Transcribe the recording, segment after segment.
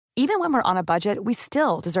Even when we're on a budget, we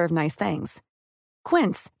still deserve nice things.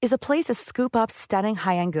 Quince is a place to scoop up stunning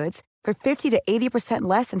high-end goods for 50 to 80%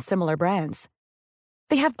 less than similar brands.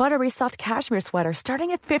 They have buttery soft cashmere sweaters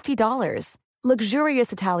starting at $50,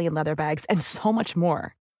 luxurious Italian leather bags, and so much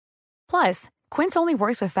more. Plus, Quince only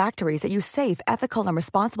works with factories that use safe, ethical, and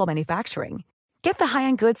responsible manufacturing. Get the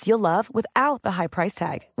high-end goods you'll love without the high price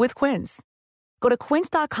tag with Quince. Go to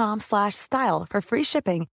quince.com/style for free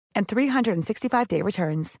shipping and 365-day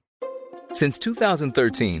returns. Since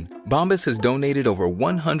 2013, Bombas has donated over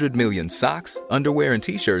 100 million socks, underwear, and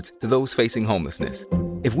T-shirts to those facing homelessness.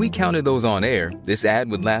 If we counted those on air, this ad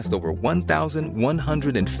would last over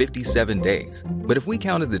 1,157 days. But if we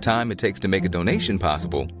counted the time it takes to make a donation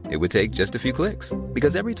possible, it would take just a few clicks.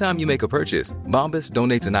 Because every time you make a purchase, Bombas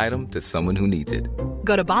donates an item to someone who needs it.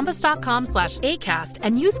 Go to bombas.com/ACAST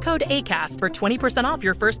and use code ACAST for 20% off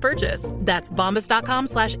your first purchase. That's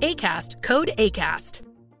bombas.com/ACAST, code ACAST.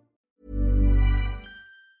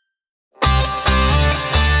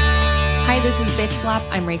 Hi, this is Bitch Slap.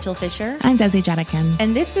 I'm Rachel Fisher. I'm Desi Jetikin.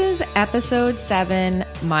 And this is episode 7,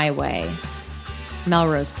 My Way.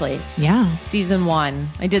 Melrose Place. Yeah. Season 1.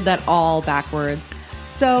 I did that all backwards.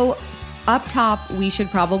 So up top, we should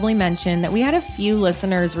probably mention that we had a few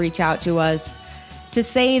listeners reach out to us to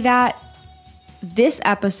say that this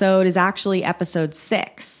episode is actually episode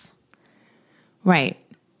 6. Right.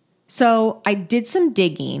 So I did some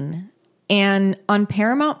digging, and on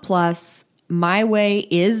Paramount Plus, My Way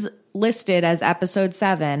is listed as episode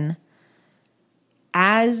 7,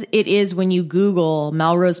 as it is when you Google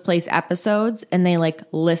Melrose Place episodes and they like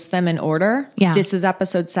list them in order. Yeah. This is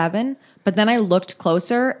episode 7. But then I looked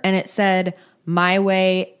closer and it said My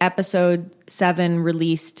Way episode 7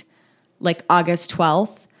 released like August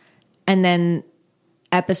 12th. And then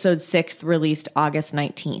episode 6 released August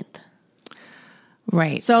 19th.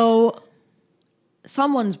 Right. So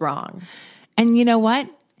someone's wrong. And you know what?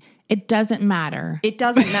 It doesn't matter. It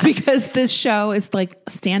doesn't matter. Because this show is like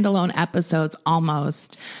standalone episodes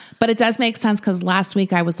almost. But it does make sense because last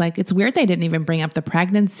week I was like, it's weird they didn't even bring up the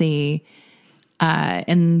pregnancy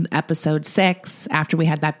in episode 6 after we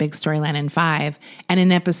had that big storyline in 5. And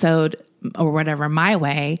in episode or whatever, My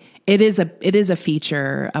Way, it is a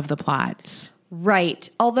feature of the plot. Right.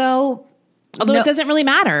 Although it doesn't really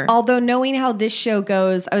matter. Although knowing how this show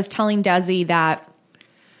goes, I was telling Desi that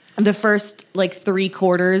the first like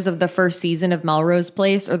 3/4 of the first season of Melrose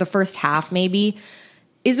Place, or the first half maybe,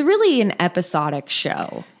 is really an episodic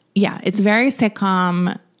show. Yeah, it's very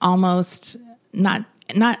sitcom, almost not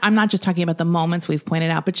I'm not just talking about the moments we've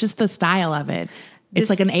pointed out, but just the style of it. It's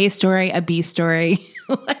like an A story, a B story.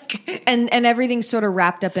 and everything's sort of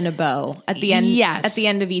wrapped up in a bow at the end. Yes. At the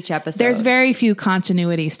end of each episode. There's very few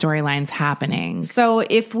continuity storylines happening. So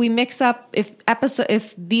if we mix up,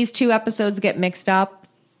 if these two episodes get mixed up,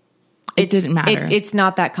 it didn't matter. It's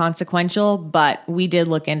not that consequential, but we did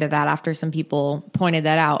look into that after some people pointed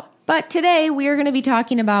that out. But today we are going to be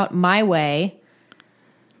talking about My Way.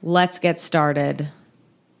 Let's get started.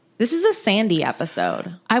 This is a Sandy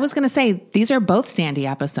episode. I was going to say, these are both Sandy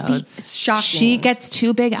episodes. It's shocking. She gets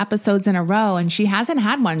 2 big episodes in a row, and she hasn't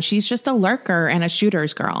had one. She's just a lurker and a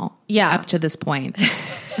shooter's girl. Yeah. Up to this point.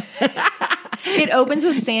 It opens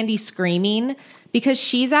with Sandy screaming because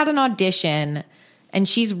she's at an audition and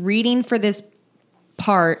she's reading for this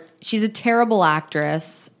part. She's a terrible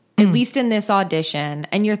actress, at least in this audition.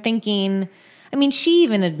 And you're thinking, I mean, she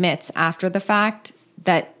even admits after the fact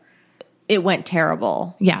that it went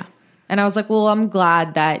terrible. Yeah. And I was like, well, I'm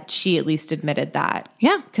glad that she at least admitted that.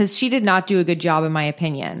 Yeah. Because she did not do a good job, in my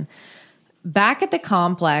opinion. Back at the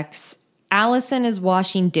complex, Allison is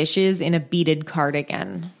washing dishes in a beaded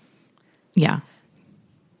cardigan. Yeah.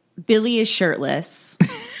 Billy is shirtless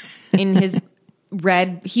in his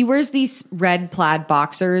he wears these red plaid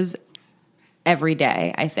boxers every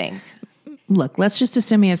day, I think. Look, let's just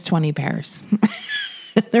assume he has 20 pairs.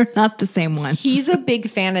 They're not the same ones. He's a big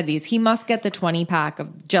fan of these. He must get the 20 pack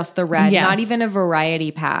of just the red, yes. Not even a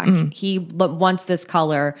variety pack. He wants this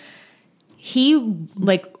color. He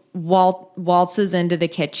like waltzes into the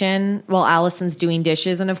kitchen while Allison's doing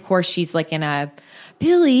dishes. And of course she's like in a,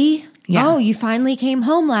 Billy, oh, you finally came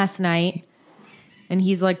home last night. And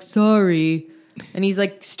he's like, sorry. And he's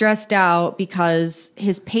like stressed out because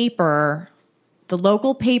his paper, the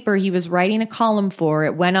local paper he was writing a column for,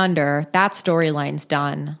 it went under. That storyline's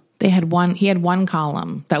done. He had one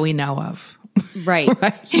column that we know of. Right.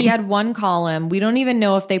 Right. He had one column. We don't even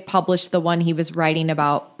know if they published the one he was writing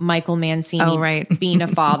about Michael Mancini being a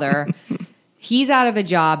father. He's out of a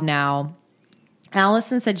job now.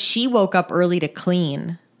 Allison said she woke up early to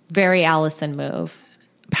clean. Very Allison move.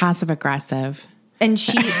 Passive aggressive. And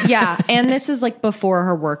and this is like before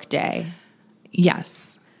her work day.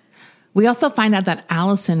 Yes. We also find out that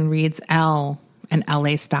Allison reads Elle and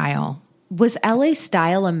LA Style. Was LA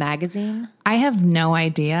Style a magazine? I have no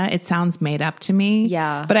idea. It sounds made up to me.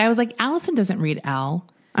 Yeah. But I was like, Allison doesn't read Elle.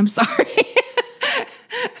 I'm sorry.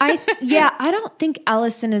 I don't think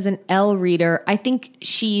Allison is an Elle reader. I think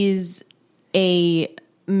she's maybe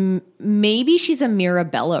she's a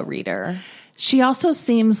Mirabella reader. She also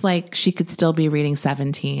seems like she could still be reading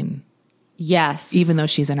 17. Yes. Even though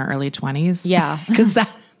she's in her early 20s. Yeah. Because that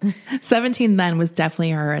 17 then was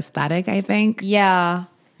definitely her aesthetic, I think. Yeah.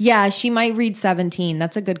 Yeah, she might read 17.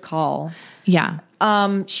 That's a good call. Yeah.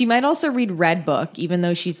 She might also read Red Book, even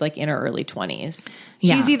though she's like in her early 20s.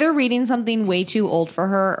 Yeah. She's either reading something way too old for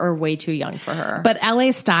her or way too young for her. But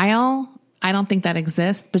LA Style, I don't think that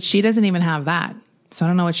exists, but she doesn't even have that. So I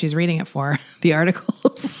don't know what she's reading it for, the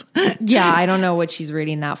articles. Yeah, I don't know what she's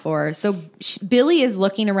reading that for. So Billy is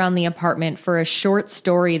looking around the apartment for a short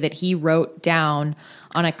story that he wrote down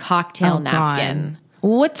on a cocktail napkin. God.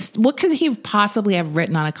 What could he possibly have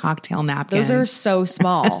written on a cocktail napkin? Those are so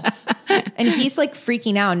small. And he's like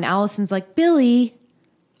freaking out. And Allison's like, Billy,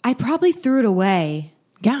 I probably threw it away.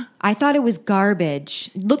 Yeah. I thought it was garbage.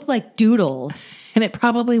 It looked like doodles. And it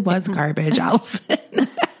probably was garbage, Allison.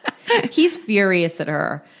 He's furious at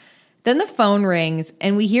her. Then the phone rings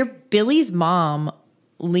and we hear Billy's mom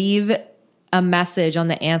leave a message on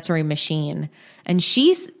the answering machine. And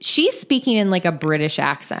she's speaking in like a British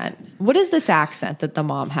accent. What is this accent that the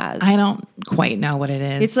mom has? I don't quite know what it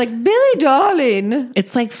is. It's like, Billy, darling.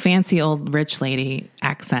 It's like fancy old rich lady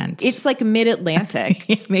accent. It's like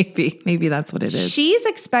mid-Atlantic. Maybe that's what it is. She's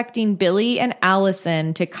expecting Billy and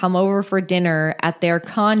Allison to come over for dinner at their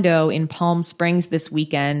condo in Palm Springs this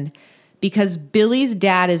weekend because Billy's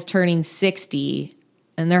dad is turning 60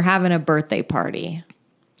 and they're having a birthday party.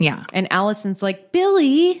 Yeah. And Allison's like,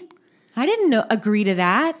 Billy, I didn't agree to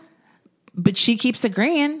that. But she keeps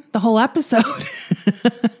agreeing the whole episode.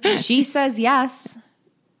 She says yes.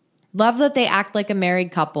 Love that they act like a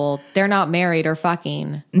married couple. They're not married or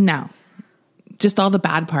fucking. No. Just all the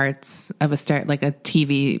bad parts of like a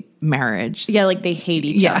TV marriage. Yeah, like they hate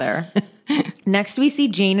each other. Next, we see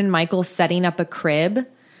Jane and Michael setting up a crib.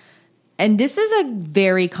 And this is a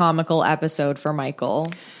very comical episode for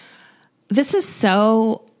Michael. This is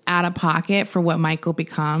so out of pocket for what Michael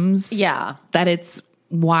becomes. Yeah. That it's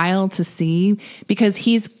wild to see because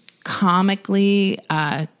he's comically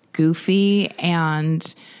goofy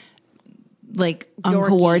and like dorky.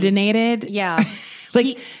 Uncoordinated. Yeah.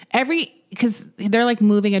 Like because they're like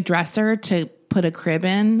moving a dresser to put a crib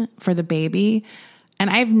in for the baby. And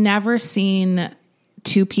I've never seen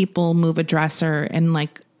two people move a dresser in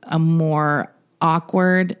like a more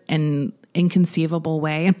awkward and inconceivable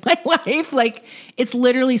way in my life. Like it's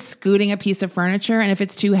literally scooting a piece of furniture. And if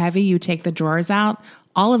it's too heavy, you take the drawers out.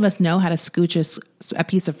 All of us know how to scooch a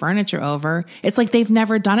piece of furniture over. It's like they've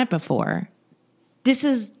never done it before. This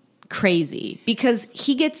is crazy because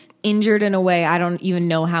he gets injured in a way I don't even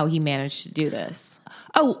know how he managed to do this.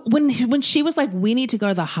 Oh, when she was like, we need to go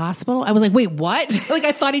to the hospital, I was like, wait, what? Like,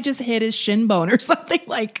 I thought he just hit his shin bone or something.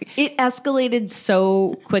 Like, it escalated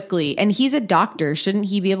so quickly. And he's a doctor. Shouldn't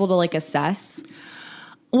he be able to like assess?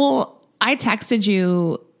 Well, I texted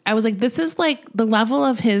you. I was like, this is like the level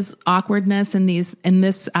of his awkwardness in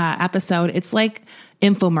this episode. It's like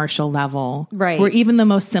infomercial level, right? Where even the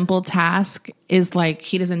most simple task is like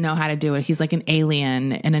he doesn't know how to do it. He's like an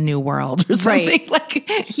alien in a new world or something. Right.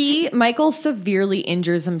 Like Michael severely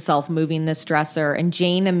injures himself moving this dresser, and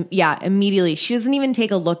Jane, immediately she doesn't even take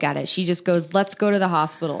a look at it. She just goes, "Let's go to the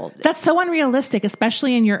hospital." That's so unrealistic,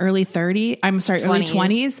 especially in your early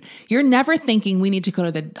 20s. You're never thinking we need to go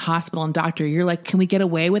to the hospital and doctor. You're like, can we get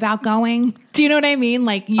away without going? Do you know what I mean?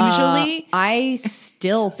 Like usually, I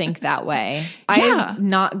still think that way. Yeah. I'm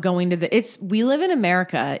not going to we live in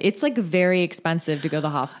America. It's like very expensive to go to the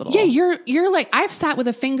hospital. Yeah, you're like, I've sat with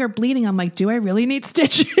a finger bleeding. I'm like, do I really need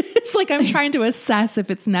stitches? Like I'm trying to assess if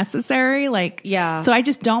it's necessary. Like, yeah. So I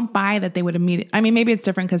just don't buy that they would immediately. I mean, maybe it's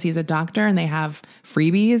different because he's a doctor and they have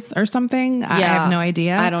freebies or something. I have no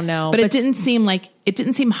idea. I don't know. But it didn't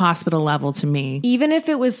seem hospital level to me. Even if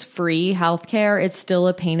it was free healthcare, it's still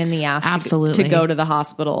a pain in the ass Absolutely. to go to the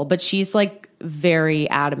hospital. But she's like very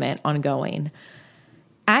adamant on going.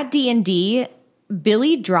 At D&D,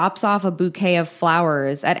 Billy drops off a bouquet of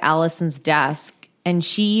flowers at Allison's desk, and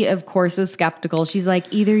she, of course, is skeptical. She's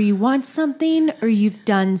like, either you want something or you've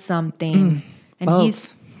done something. And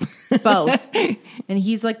both. He's both. And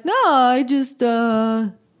he's like, no, I just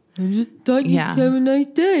thought you'd have a nice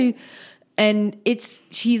day. And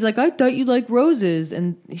she's like, I thought you like roses.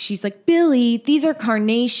 And she's like, Billy, these are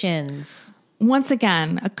carnations. once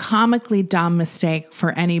again, a comically dumb mistake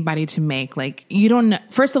for anybody to make. Like, you don't know.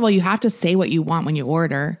 First of all, you have to say what you want when you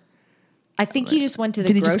order. I think he just went to the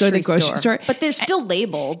Did he just go to the grocery store? But they're still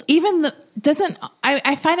labeled. Even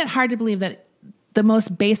I find it hard to believe that the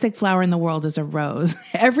most basic flower in the world is a rose.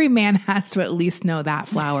 Every man has to at least know that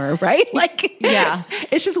flower, right? Like, yeah,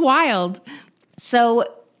 it's just wild. So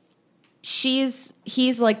he's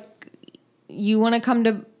like, you want to come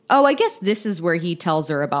to, I guess this is where he tells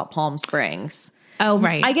her about Palm Springs. Oh,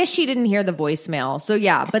 right. I guess she didn't hear the voicemail. So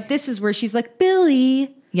yeah, but this is where she's like,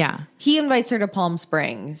 Billy. Yeah. He invites her to Palm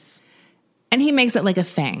Springs. And he makes it like a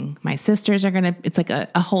thing. My sisters are going to, it's like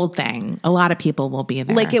a whole thing. A lot of people will be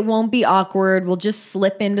there. Like, it won't be awkward. We'll just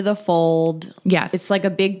slip into the fold. Yes. It's like a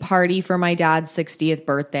big party for my dad's 60th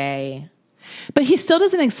birthday. But he still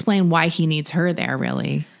doesn't explain why he needs her there,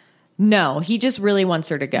 really. No, he just really wants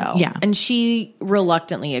her to go. Yeah. And she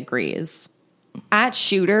reluctantly agrees. At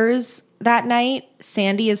Shooters that night,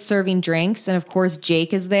 Sandy is serving drinks. And of course,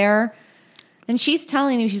 Jake is there. And she's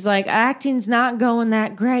telling him, she's like, acting's not going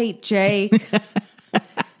that great, Jake.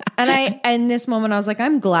 And in this moment, I was like,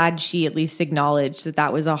 I'm glad she at least acknowledged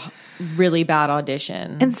that was a really bad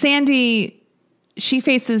audition. And Sandy, she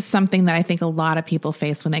faces something that I think a lot of people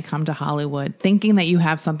face when they come to Hollywood, thinking that you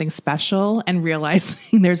have something special and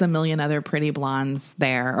realizing there's a million other pretty blondes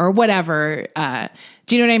there or whatever.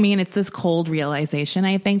 Do you know what I mean? It's this cold realization,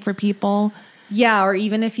 I think, for people. Yeah, or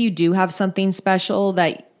even if you do have something special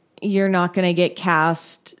that you're not going to get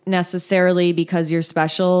cast necessarily because you're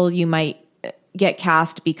special. You might get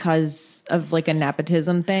cast because of like a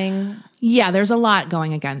nepotism thing. Yeah, there's a lot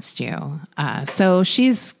going against you. So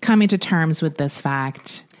she's coming to terms with this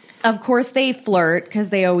fact. Of course they flirt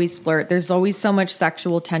because they always flirt. There's always so much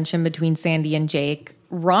sexual tension between Sandy and Jake.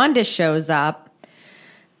 Rhonda shows up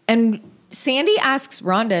and Sandy asks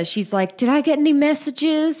Rhonda, she's like, did I get any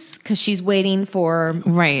messages? Because she's waiting for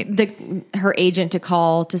her agent to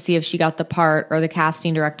call to see if she got the part or the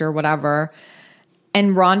casting director or whatever.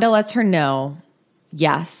 And Rhonda lets her know,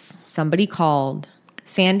 yes, somebody called.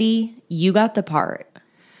 Sandy, you got the part.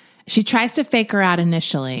 She tries to fake her out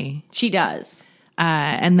initially. She does.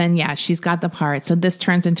 And then, she's got the part. So this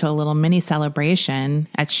turns into a little mini celebration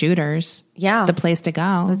at Shooters. Yeah. The place to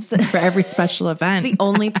go for every special event. It's the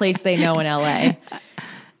only place they know in LA.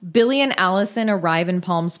 Billy and Allison arrive in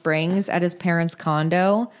Palm Springs at his parents'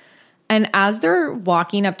 condo. And as they're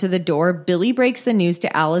walking up to the door, Billy breaks the news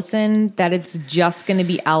to Allison that it's just going to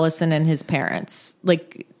be Allison and his parents.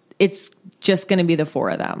 Like, it's just going to be the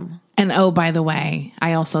four of them. And oh, by the way,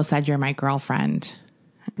 I also said you're my girlfriend.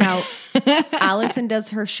 Now, Allison does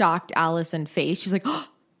her shocked Allison face. She's like, oh,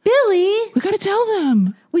 Billy. We got to tell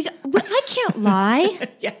them. I can't lie.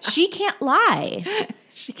 Yeah. She can't lie.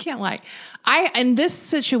 She can't lie. In this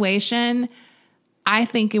situation, I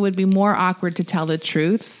think it would be more awkward to tell the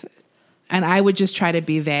truth. And I would just try to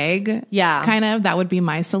be vague. Yeah. Kind of. That would be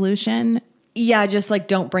my solution. Yeah, just like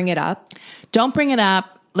don't bring it up. Don't bring it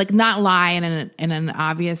up. Like, not lie in an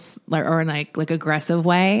obvious or in like aggressive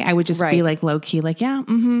way. I would just be like low key, like, yeah,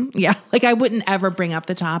 yeah. Like, I wouldn't ever bring up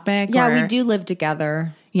the topic. Yeah, we do live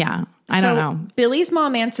together. Yeah, I don't know. Billy's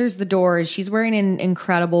mom answers the door. She's wearing an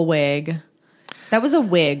incredible wig. That was a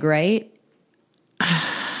wig, right?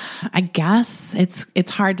 I guess it's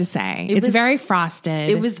hard to say. It's very frosted.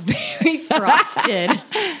 It was very frosted.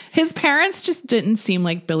 His parents just didn't seem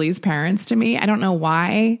like Billy's parents to me. I don't know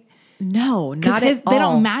why. No, not at all. They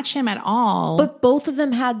don't match him at all. But both of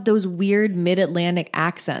them had those weird mid-Atlantic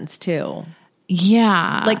accents too.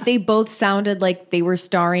 Yeah. Like they both sounded like they were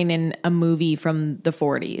starring in a movie from the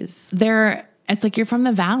 40s. It's like you're from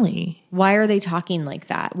the Valley. Why are they talking like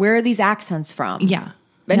that? Where are these accents from? Yeah.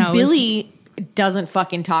 And Billy doesn't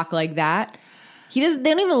fucking talk like that. They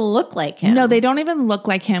don't even look like him. No, they don't even look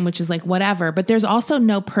like him, which is like whatever. But there's also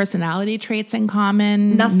no personality traits in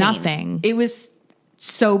common. Nothing. It was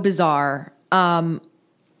so bizarre.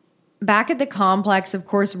 Back at the complex, of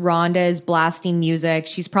course, Rhonda is blasting music.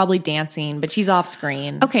 She's probably dancing, but she's off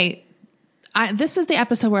screen. Okay. This is the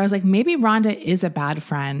episode where I was like, maybe Rhonda is a bad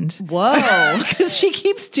friend. Whoa. Because she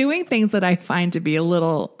keeps doing things that I find to be a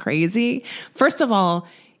little crazy. First of all,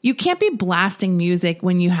 you can't be blasting music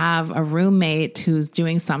when you have a roommate who's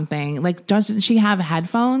doing something. Like, doesn't she have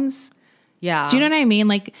headphones? Yeah. Do you know what I mean?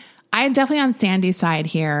 Like, I'm definitely on Sandy's side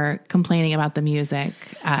here complaining about the music.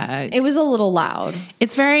 It was a little loud.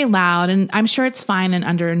 It's very loud, and I'm sure it's fine and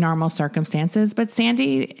under normal circumstances. But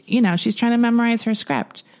Sandy, she's trying to memorize her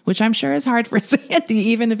script, which I'm sure is hard for Sandy,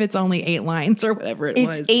 even if it's only 8 lines or whatever it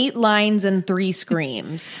was. It's 8 lines and 3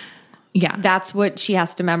 screams. Yeah. That's what she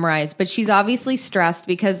has to memorize. But she's obviously stressed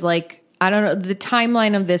because, like, I don't know. The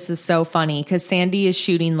timeline of this is so funny because Sandy is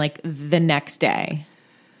shooting like the next day.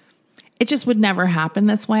 It just would never happen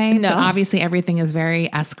this way. No. But obviously everything is very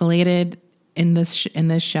escalated in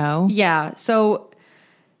this show. Yeah. So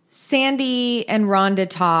Sandy and Rhonda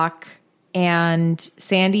talk, and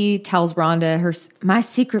Sandy tells Rhonda, my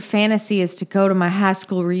secret fantasy is to go to my high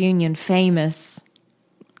school reunion famous.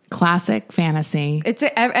 Classic fantasy.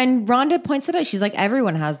 And Rhonda points it out. She's like,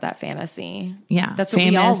 everyone has that fantasy. Yeah. That's what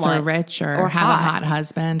famous we all want. or rich or have a hot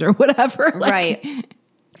husband or whatever. Right.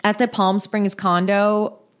 At the Palm Springs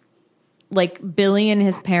condo, like Billy and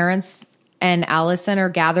his parents and Allison are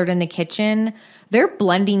gathered in the kitchen. They're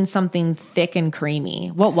blending something thick and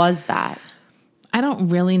creamy. What was that? I don't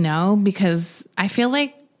really know because I feel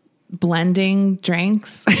like blending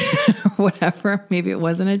drinks or whatever, maybe it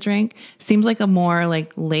wasn't a drink, seems like a more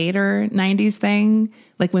like later 90s thing,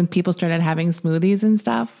 like when people started having smoothies and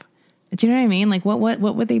stuff. Do you know what I mean? Like what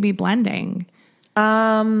would they be blending?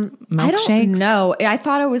 Milkshakes? I don't know. I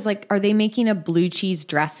thought it was like, are they making a blue cheese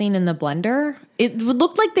dressing in the blender? It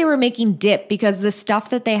looked like they were making dip because the stuff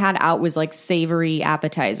that they had out was like savory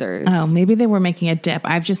appetizers. Oh, maybe they were making a dip.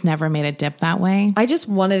 I've just never made a dip that way. I just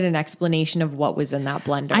wanted an explanation of what was in that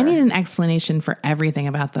blender. I need an explanation for everything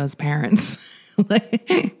about those parents.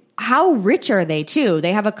 How rich are they too?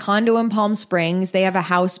 They have a condo in Palm Springs, they have a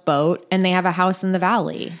houseboat, and they have a house in the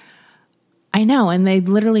valley. I know, and they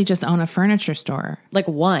literally just own a furniture store. Like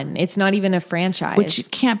one. It's not even a franchise. Which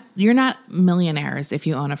you're not millionaires if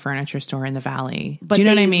you own a furniture store in the valley. But do you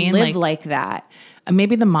know what I they mean? Live like that.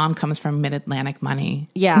 Maybe the mom comes from Mid-Atlantic money.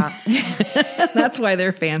 Yeah. That's why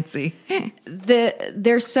they're fancy.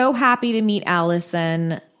 They're so happy to meet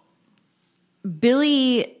Allison.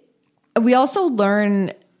 Billy, we also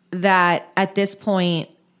learn that at this point,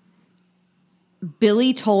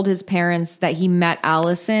 Billy told his parents that he met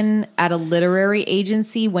Allison at a literary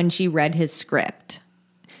agency when she read his script.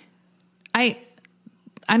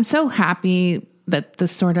 I'm so happy that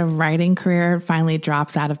this sort of writing career finally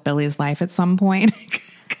drops out of Billy's life at some point.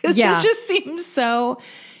 Because it just seems so,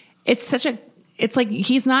 it's like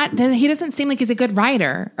he doesn't seem like he's a good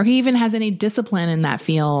writer or he even has any discipline in that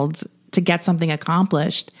field to get something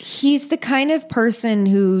accomplished. He's the kind of person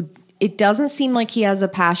who it doesn't seem like he has a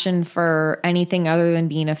passion for anything other than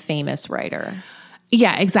being a famous writer.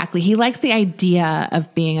 Yeah, exactly. He likes the idea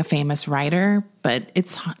of being a famous writer, but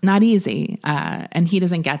it's not easy. And he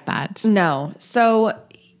doesn't get that. No. So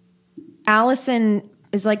Allison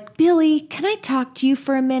is like, Billy, can I talk to you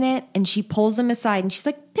for a minute? And she pulls him aside and she's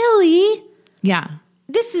like, Billy. Yeah.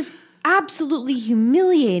 This is absolutely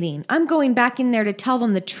humiliating. I'm going back in there to tell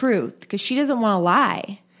them the truth because she doesn't want to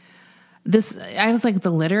lie. I was like,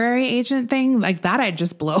 the literary agent thing, like that I'd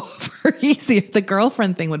just blow over easy. The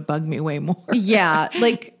girlfriend thing would bug me way more. Yeah.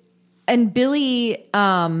 And Billy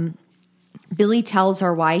tells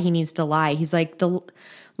her why he needs to lie. He's like,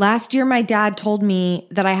 last year my dad told me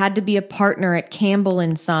that I had to be a partner at Campbell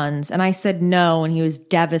and Sons. And I said no, and he was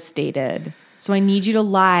devastated. So I need you to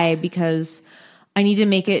lie because I need to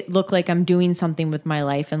make it look like I'm doing something with my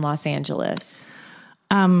life in Los Angeles.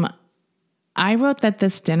 I wrote that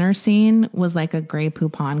this dinner scene was like a Grey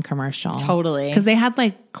Poupon commercial. Totally. Because they had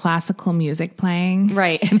like classical music playing.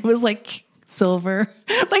 Right. And it was like silver.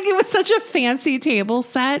 Like it was such a fancy table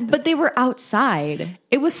set. But they were outside.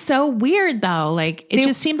 It was so weird though. Like it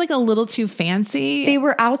just seemed like a little too fancy. They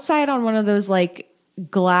were outside on one of those like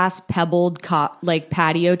glass pebbled like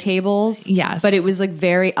patio tables. Yes. But it was like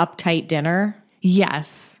very uptight dinner.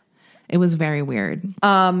 Yes. It was very weird.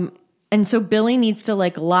 And so Billy needs to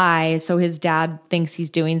like lie so his dad thinks he's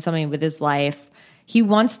doing something with his life. He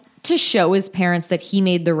wants to show his parents that he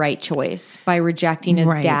made the right choice by rejecting his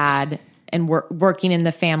dad and working in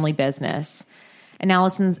the family business. And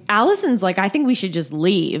Allison's like, I think we should just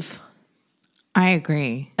leave. I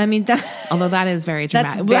agree. I mean, although that is very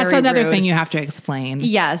dramatic. That's another rude thing you have to explain.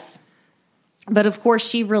 Yes. But of course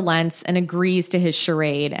she relents and agrees to his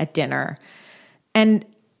charade at dinner. And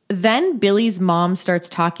then Billy's mom starts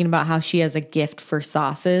talking about how she has a gift for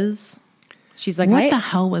sauces. She's like, what the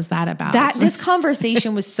hell was that about? This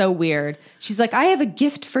conversation was so weird. She's like, I have a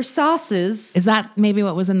gift for sauces. Is that maybe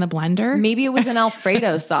what was in the blender? Maybe it was an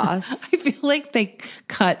Alfredo sauce. I feel like they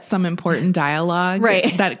cut some important dialogue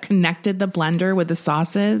that connected the blender with the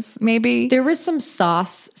sauces, maybe. There was some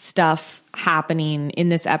sauce stuff happening in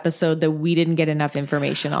this episode that we didn't get enough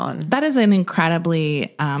information on. That is an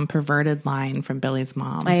incredibly perverted line from Billy's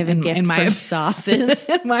mom. I have a gift for sauces.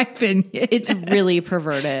 In my opinion. It's really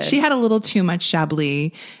perverted. She had a little too much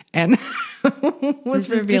Chablis and was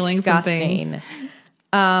revealing some things.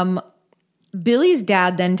 Billy's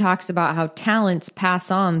dad then talks about how talents pass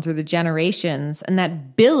on through the generations and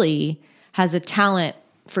that Billy has a talent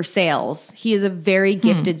for sales. He is a very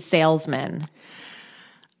gifted salesman.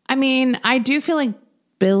 I mean, I do feel like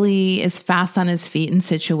Billy is fast on his feet in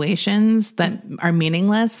situations that are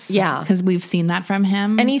meaningless. Yeah. Because we've seen that from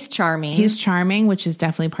him. And he's charming. He's charming, which is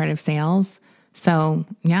definitely part of sales. So,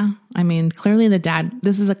 yeah. I mean, clearly the dad,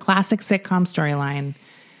 this is a classic sitcom storyline.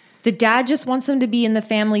 The dad just wants him to be in the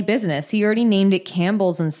family business. He already named it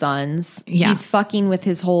Campbell's and Sons. Yeah. He's fucking with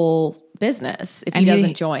his whole business if he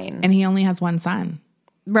doesn't join. And he only has one son.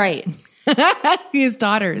 Right. He has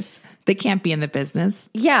daughters. They can't be in the business.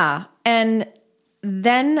 Yeah. And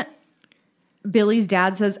then Billy's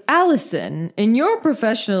dad says, Allison, in your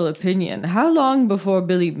professional opinion, how long before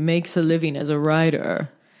Billy makes a living as a writer?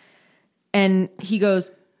 And he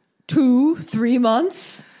goes, 2-3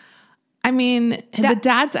 months. I mean, the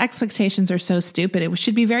dad's expectations are so stupid. It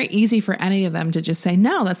should be very easy for any of them to just say,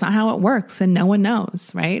 no, that's not how it works. And no one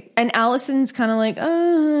knows, right? And Allison's kind of like,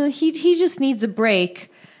 he just needs a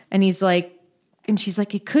break. And he's like, and she's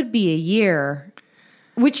like, it could be a year,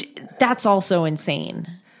 which that's also insane.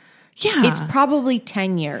 Yeah. It's probably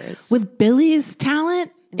 10 years. With Billy's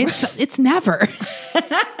talent, it's never.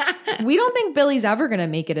 We don't think Billy's ever going to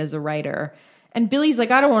make it as a writer. And Billy's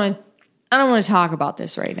like, I don't want to talk about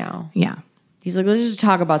this right now. Yeah. He's like, let's just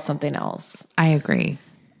talk about something else. I agree.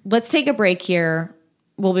 Let's take a break here.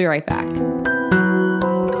 We'll be right back.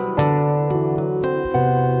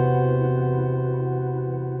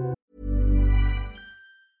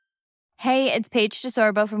 Hey, it's Paige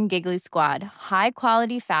DeSorbo from Giggly Squad. High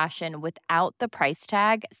quality fashion without the price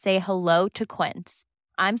tag. Say hello to Quince.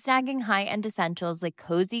 I'm snagging high-end essentials like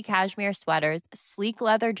cozy cashmere sweaters, sleek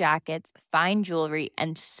leather jackets, fine jewelry,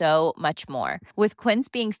 and so much more. With Quince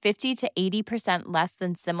being 50 to 80% less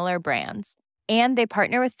than similar brands. And they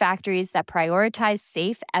partner with factories that prioritize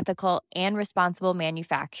safe, ethical, and responsible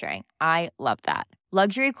manufacturing. I love that.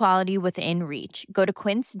 Luxury quality within reach. Go to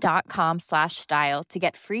quince.com/style to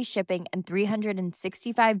get free shipping and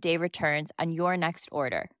 365-day returns on your next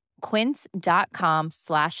order.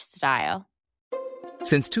 Quince.com/style.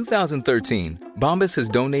 Since 2013, Bombas has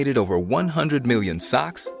donated over 100 million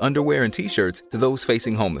socks, underwear, and T-shirts to those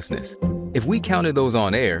facing homelessness. If we counted those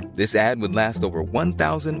on air, this ad would last over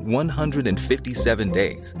 1,157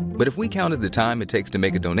 days. But if we counted the time it takes to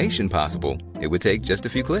make a donation possible, it would take just a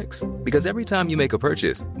few clicks. Because every time you make a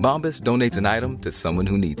purchase, Bombas donates an item to someone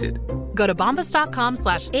who needs it. Go to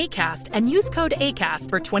bombas.com/ACAST and use code ACAST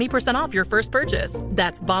for 20% off your first purchase.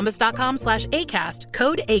 That's bombas.com/ACAST,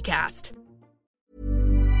 code ACAST.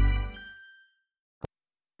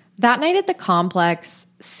 That night at the complex,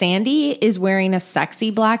 Sandy is wearing a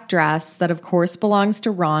sexy black dress that of course belongs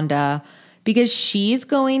to Rhonda because she's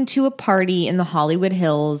going to a party in the Hollywood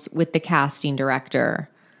Hills with the casting director.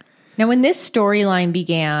 Now, when this storyline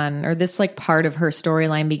began, or this like part of her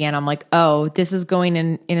storyline began, I'm like, oh, this is going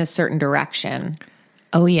in a certain direction.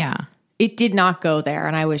 Oh, yeah. It did not go there,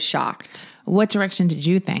 and I was shocked. What direction did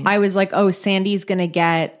you think? I was like, oh, Sandy's going to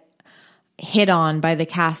get hit on by the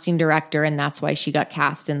casting director, and that's why she got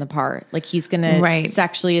cast in the part. Like, he's going to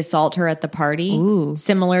sexually assault her at the party. Ooh.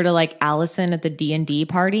 Similar to like Allison at the D&D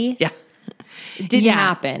party. Yeah. It didn't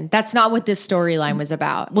happen. That's not what this storyline was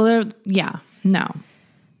about. Well, no.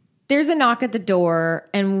 There's a knock at the door,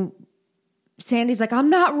 and Sandy's like, I'm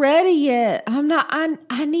not ready yet.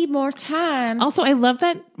 I need more time. Also, I love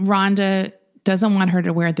that Rhonda doesn't want her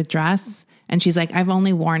to wear the dress. And she's like, I've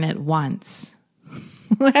only worn it once.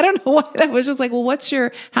 I don't know why. That was just like, well,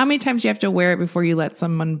 how many times do you have to wear it before you let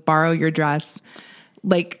someone borrow your dress?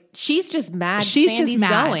 Like, she's just mad. She's Sandy's just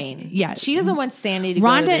mad. Going. Yeah. She doesn't want Sandy to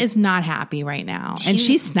Rhonda go to is not happy right now. And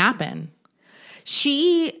she's snapping.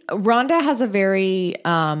 Rhonda has a very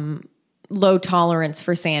low tolerance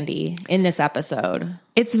for Sandy in this episode.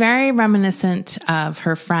 It's very reminiscent of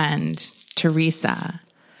her friend, Teresa,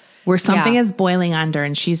 where something is boiling under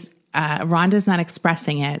and Rhonda's not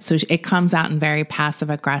expressing it. So it comes out in very passive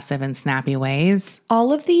aggressive and snappy ways.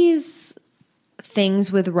 All of these things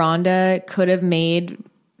with Rhonda could have made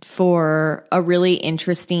for a really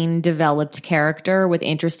interesting developed character with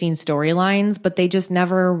interesting storylines, but they just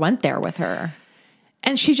never went there with her.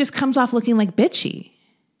 And she just comes off looking like bitchy.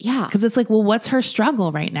 Yeah. Because it's like, well, what's her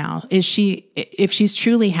struggle right now? If she's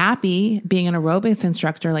truly happy being an aerobics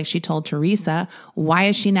instructor, like she told Teresa, why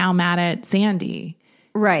is she now mad at Sandy?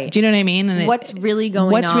 Right. Do you know what I mean? And what's really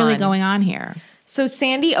going on here? So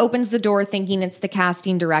Sandy opens the door thinking it's the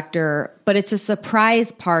casting director, but it's a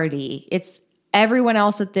surprise party. It's everyone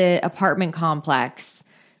else at the apartment complex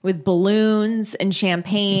with balloons and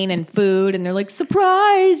champagne and food. And they're like,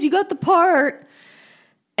 surprise, you got the part.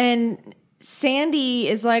 And Sandy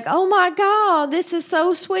is like, oh my God, this is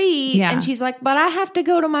so sweet. Yeah. And she's like, but I have to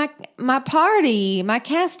go to my party. My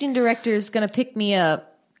casting director is going to pick me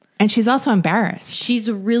up. And she's also embarrassed. She's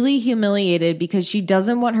really humiliated because she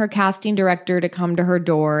doesn't want her casting director to come to her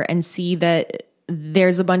door and see that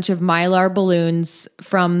there's a bunch of Mylar balloons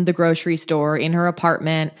from the grocery store in her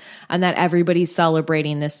apartment and that everybody's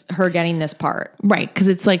celebrating her getting this part. Right, because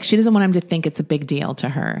it's like she doesn't want him to think it's a big deal to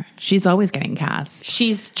her. She's always getting cast.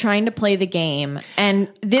 She's trying to play the game. And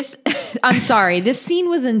this, I'm sorry, this scene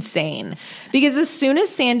was insane. Because as soon as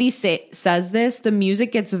Sandy says this, the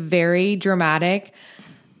music gets very dramatic.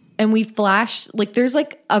 And we flash, like there's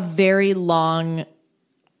like a very long...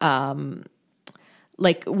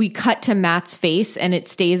 like we cut to Matt's face and it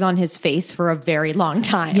stays on his face for a very long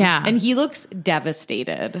time. Yeah. And he looks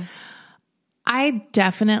devastated. I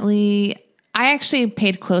actually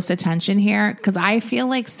paid close attention here because I feel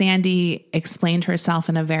like Sandy explained herself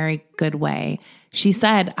in a very good way. She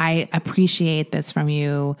said, I appreciate this from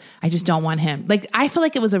you. I just don't want him. Like, I feel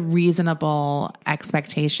like it was a reasonable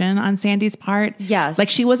expectation on Sandy's part. Yes. Like,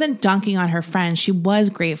 she wasn't dunking on her friend. She was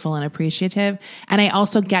grateful and appreciative. And I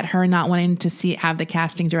also get her not wanting to have the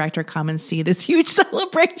casting director come and see this huge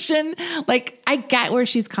celebration. Like, I get where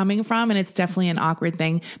she's coming from, and it's definitely an awkward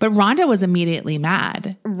thing. But Rhonda was immediately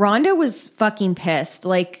mad. Rhonda was fucking pissed.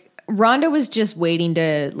 Like, Rhonda was just waiting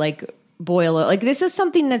to, like, boil it. Like, this is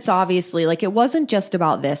something that's obviously, like, it wasn't just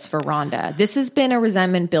about this for Rhonda. This has been a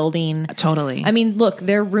resentment building. Totally. I mean, look,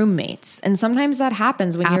 they're roommates. And sometimes that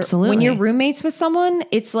happens when you're roommates with someone.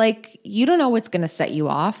 It's like, you don't know what's going to set you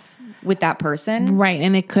off with that person. Right.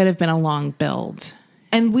 And it could have been a long build.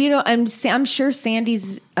 And we don't, I'm sure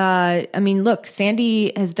Sandy's, look,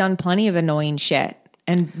 Sandy has done plenty of annoying shit.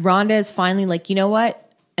 And Rhonda is finally like, you know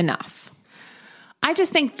what? Enough. I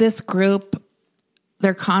just think this group,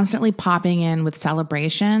 they're constantly popping in with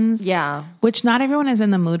celebrations. Yeah. Which not everyone is in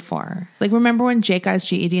the mood for. Like, remember when Jake got his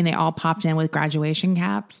GED and they all popped in with graduation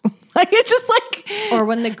caps? Like, it's just like... Or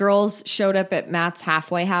when the girls showed up at Matt's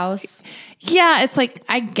halfway house. Yeah, it's like,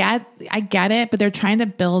 I get it, but they're trying to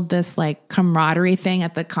build this, like, camaraderie thing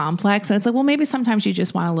at the complex. And it's like, well, maybe sometimes you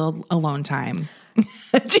just want a little alone time. Do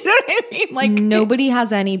you know what I mean? Like, nobody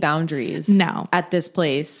has any boundaries. No. At this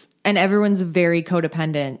place. And everyone's very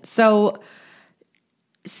codependent. So...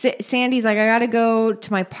 Sandy's like, I gotta go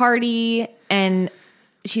to my party, and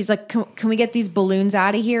she's like, can we get these balloons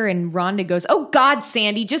out of here? And Rhonda goes, oh God,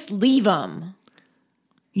 Sandy, just leave them.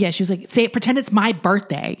 Yeah, she was like, pretend it's my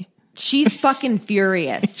birthday. She's fucking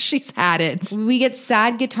furious. She's had it. We get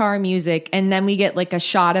sad guitar music, and then we get like a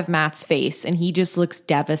shot of Matt's face, and he just looks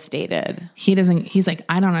devastated. He's like,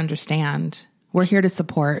 I don't understand. We're here to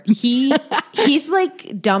support. He's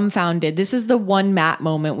like dumbfounded. This is the one Matt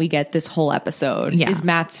moment we get this whole episode. Yeah. Is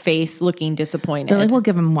Matt's face looking disappointed. They're like, we'll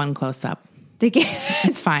give him one close up.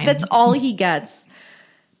 It's fine. That's all he gets.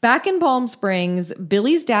 Back in Palm Springs,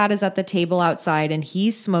 Billy's dad is at the table outside and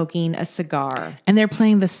he's smoking a cigar. And they're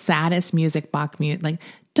playing the saddest music, Bach mute, like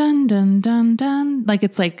dun dun dun dun. Like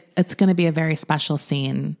it's going to be a very special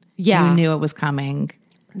scene. Yeah. You knew it was coming.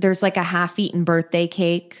 There's like a half-eaten birthday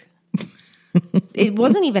cake. It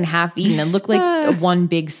wasn't even half eaten. It looked like one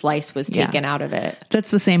big slice was taken out of it.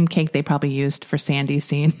 That's the same cake they probably used for Sandy's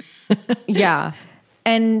scene. Yeah.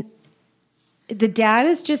 And the dad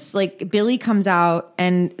is just like, Billy comes out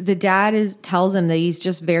and the dad tells him that he's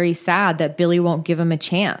just very sad that Billy won't give him a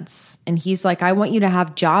chance. And he's like, I want you to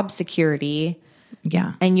have job security.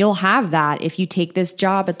 Yeah. And you'll have that if you take this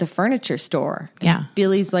job at the furniture store. Yeah. And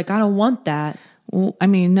Billy's like, I don't want that. Well, I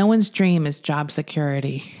mean, no one's dream is job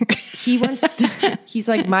security. He's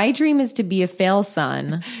like, my dream is to be a fail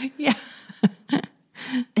son. Yeah.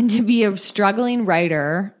 And to be a struggling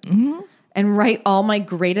writer and write all my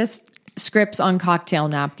greatest scripts on cocktail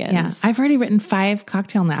napkins. Yeah. I've already written 5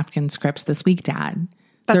 cocktail napkin scripts this week, Dad.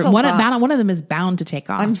 That's one of them is bound to take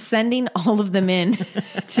off. I'm sending all of them in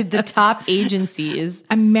to the top agencies.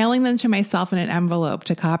 I'm mailing them to myself in an envelope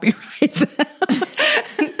to copyright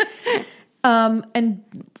them. And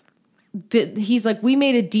he's like, we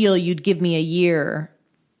made a deal. You'd give me a year.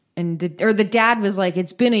 And the dad was like,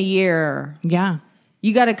 it's been a year. Yeah.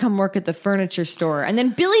 You got to come work at the furniture store. And then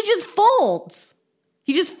Billy just folds.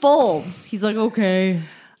 He just folds. He's like, okay.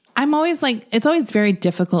 I'm always like, it's always very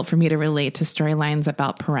difficult for me to relate to storylines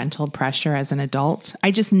about parental pressure as an adult.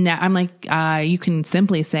 I'm like, you can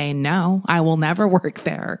simply say, no, I will never work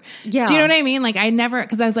there. Yeah. Do you know what I mean? Like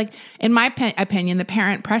because I was like, in my opinion, the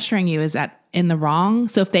parent pressuring you is in the wrong.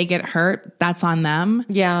 So if they get hurt, that's on them.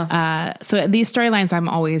 Yeah. So these storylines I'm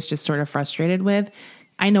always just sort of frustrated with.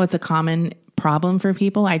 I know it's a common problem for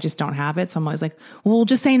people. I just don't have it. So I'm always like, well,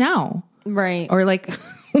 just say no. Right. Or like,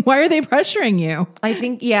 Why are they pressuring you? I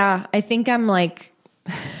think I'm like,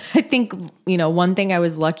 I think, one thing I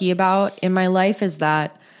was lucky about in my life is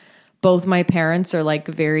that both my parents are like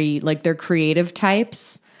very, like they're creative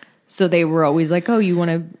types. So they were always like, oh, you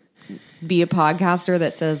want to be a podcaster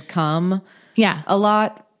that says come a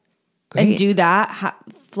lot. Great. And do that.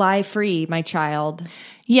 Fly free, my child.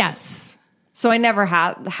 Yes. So I never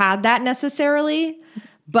had that necessarily.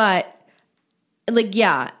 But like,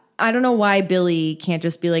 yeah, I don't know why Billy can't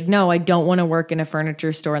just be like, no, I don't want to work in a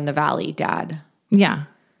furniture store in the Valley, Dad. Yeah.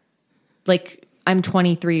 Like, I'm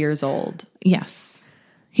 23 years old. Yes.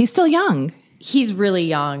 He's still young. He's really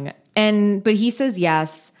young. But he says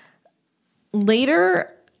yes.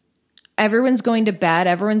 Later, everyone's going to bed.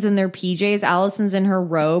 Everyone's in their PJs. Allison's in her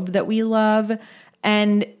robe that we love.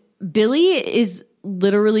 And Billy is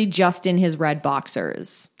literally just in his red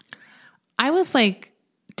boxers. I was like,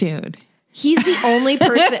 dude. He's the only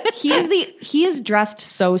person. He is dressed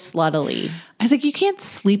so sluttily. I was like, you can't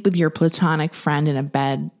sleep with your platonic friend in a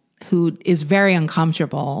bed who is very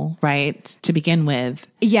uncomfortable, right? To begin with.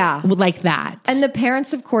 Yeah. Like that. And the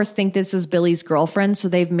parents, of course, think this is Billy's girlfriend. So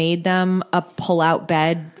they've made them a pull-out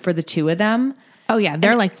bed for the two of them. Oh, yeah.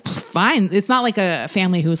 They're like, fine. It's not like a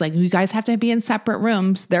family who's like, you guys have to be in separate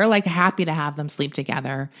rooms. They're like happy to have them sleep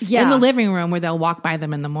together in the living room where they'll walk by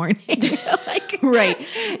them in the morning. Right.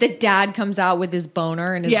 The dad comes out with his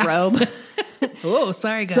boner and his robe. Oh,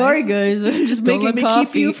 sorry, guys. Sorry, guys. I'm just Don't making let me coffee.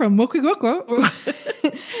 keep you from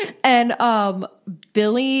And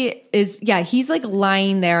Billy is, he's like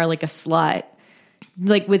lying there like a slut,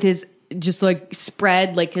 like with his just like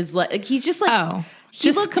spread, like his like he's just like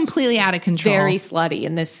he looks completely out of control, very slutty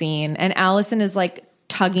in this scene. And Allison is like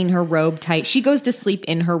tugging her robe tight. She goes to sleep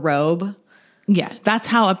in her robe. Yeah, that's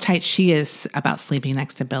how uptight she is about sleeping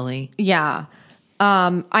next to Billy. Yeah.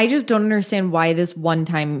 I just don't understand why this one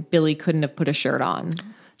time Billy couldn't have put a shirt on.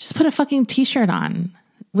 Just put a fucking t-shirt on.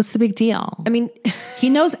 What's the big deal? I mean, he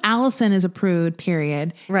knows Allison is a prude,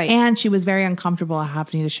 period. Right. And she was very uncomfortable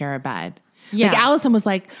having to share a bed. Yeah. Like Allison was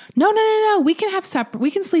like, no. We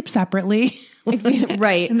can sleep separately.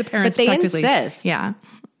 Right. And the parents but they insist. Yeah.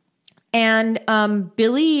 And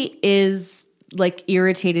Billy is like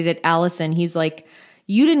irritated at Allison. He's like,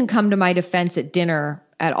 you didn't come to my defense at dinner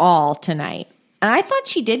at all tonight. And I thought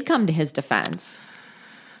she did come to his defense.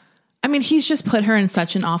 I mean, he's just put her in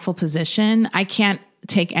such an awful position. I can't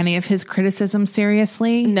take any of his criticism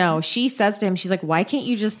seriously. No, she says to him, she's like, why can't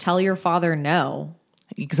you just tell your father no?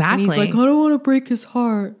 Exactly. And he's like, I don't want to break his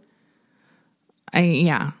heart.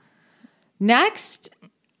 Yeah. Next,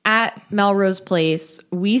 at Melrose Place,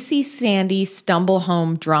 we see Sandy stumble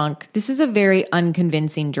home drunk. This is a very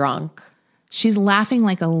unconvincing drunk. She's laughing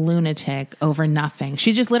like a lunatic over nothing.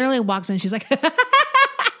 She just literally walks in. She's like,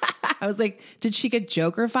 I was like, did she get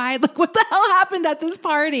Joker-fied? Like, what the hell happened at this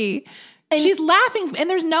party? And she's laughing and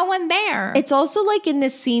there's no one there. It's also like in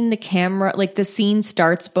this scene, the scene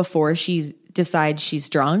starts before she decides she's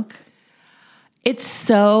drunk. It's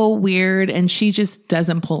so weird. And she just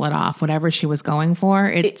doesn't pull it off, whatever she was going for.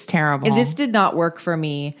 It's terrible. This did not work for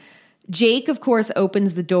me. Jake, of course,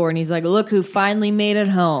 opens the door and he's like, look who finally made it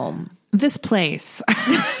home. This place.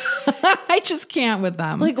 I just can't with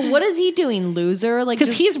them. Like, what is he doing, loser? Like,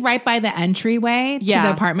 because he's right by the entryway to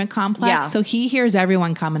the apartment complex. Yeah. So he hears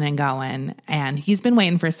everyone coming and going. And he's been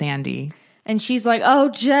waiting for Sandy. And she's like, oh,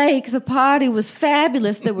 Jake, the party was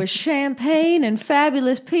fabulous. There was champagne and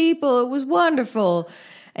fabulous people. It was wonderful.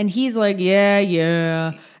 And he's like,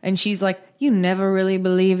 yeah. And she's like, you never really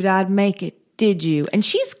believed I'd make it, did you? And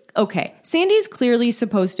she's okay. Sandy's clearly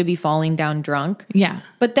supposed to be falling down drunk. Yeah.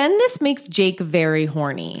 But then this makes Jake very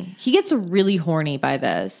horny. He gets really horny by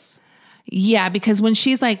this. Yeah, because when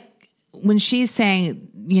she's saying,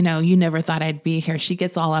 you never thought I'd be here, she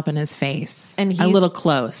gets all up in his face. And he's a little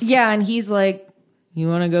close. Yeah, and he's like, you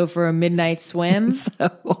want to go for a midnight swim?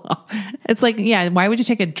 It's like, yeah, why would you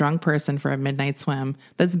take a drunk person for a midnight swim?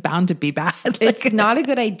 That's bound to be bad. It's not a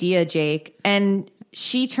good idea, Jake. And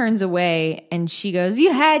she turns away and she goes,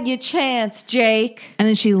 you had your chance, Jake. And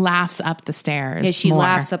then she laughs up the stairs. Yeah, she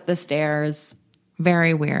laughs up the stairs.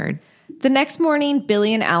 Very weird. The next morning,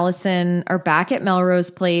 Billy and Allison are back at Melrose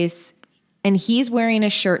Place and he's wearing a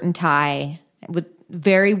shirt and tie with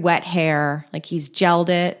very wet hair. Like he's gelled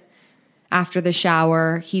it after the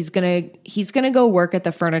shower. He's gonna go work at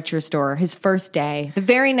the furniture store his first day. The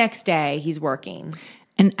very next day he's working.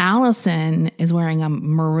 And Allison is wearing a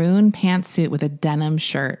maroon pantsuit with a denim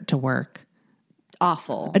shirt to work.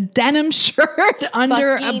 Awful. A denim shirt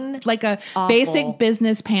under a awful. basic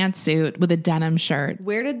business pantsuit with a denim shirt.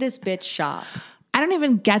 Where did this bitch shop? I don't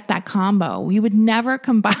even get that combo. You would never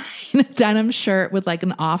combine a denim shirt with like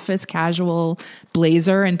an office casual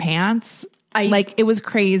blazer and pants. It was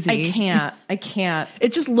crazy. I can't.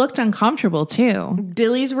 It just looked uncomfortable too.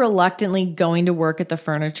 Billy's reluctantly going to work at the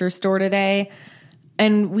furniture store today.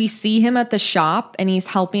 And we see him at the shop and he's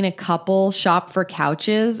helping a couple shop for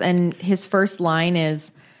couches. And his first line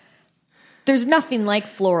is, "There's nothing like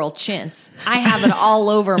floral chintz. I have it all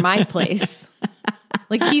over my place."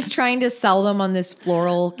 Like he's trying to sell them on this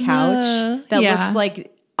floral couch that looks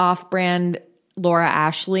like off-brand Laura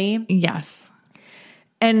Ashley. Yes.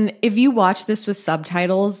 And if you watch this with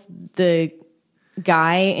subtitles, the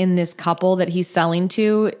guy in this couple that he's selling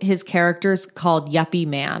to, his character's called Yuppie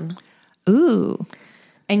Man. Ooh.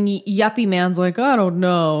 And Yuppie Man's like, "I don't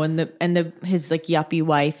know." And his like yuppie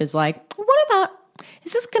wife is like, "What about,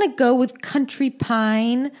 is this going to go with country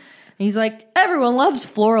pine?" And he's like, "Everyone loves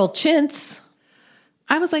floral chintz."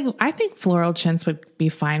 I was like, I think floral chintz would be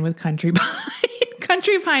fine with country pine.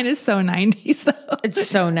 Country pine is so 90s though. It's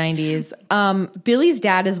so 90s. Billy's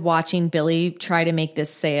dad is watching Billy try to make this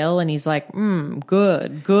sale and he's like,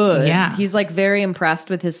 good. Yeah. He's like very impressed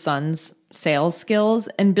with his son's sales skills.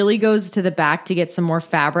 And Billy goes to the back to get some more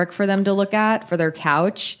fabric for them to look at for their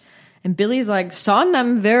couch. And Billy's like, "Son,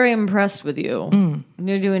 I'm very impressed with you.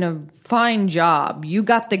 You're doing a fine job. You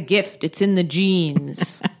got the gift. It's in the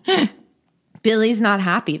genes." Billy's not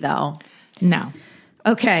happy though. No.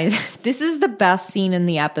 Okay, this is the best scene in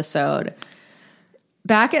the episode.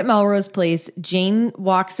 Back at Melrose Place, Jane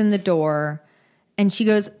walks in the door and she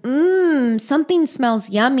goes, "Something smells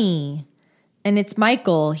yummy." And it's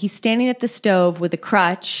Michael. He's standing at the stove with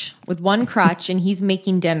one crutch, and he's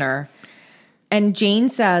making dinner. And Jane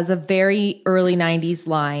says a very early 90s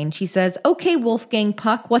line. She says, "Okay, Wolfgang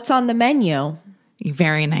Puck, what's on the menu?"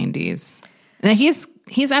 Very 90s. Now he's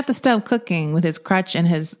at the stove cooking with his crutch, and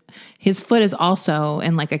his foot is also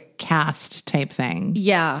in like a cast type thing.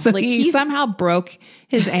 Yeah. So like he somehow broke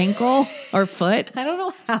his ankle or foot. I don't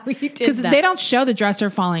know how he did that. Because they don't show the dresser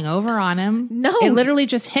falling over on him. No. It literally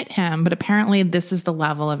just hit him, but apparently this is the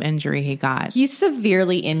level of injury he got. He's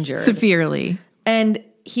severely injured. Severely. And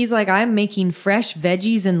he's like, "I'm making fresh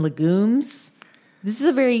veggies and legumes." This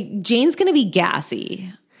is Jane's going to be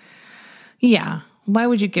gassy. Yeah. Why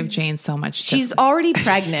would you give Jane so much? She's already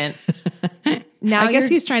pregnant. Now I guess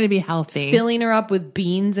he's trying to be healthy. Filling her up with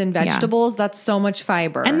beans and vegetables. Yeah. That's so much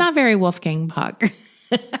fiber. And not very Wolfgang Puck.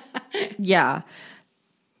 Yeah.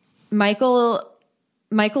 Michael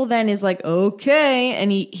then is like, "Okay."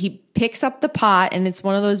 And he picks up the pot, and it's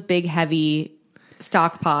one of those big, heavy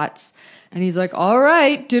stock pots. And he's like, "All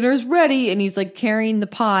right, dinner's ready." And he's like carrying the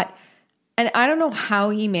pot. And I don't know how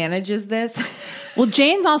he manages this. Well,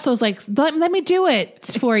 Jane's also is like, let me do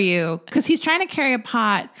it for you. Because he's trying to carry a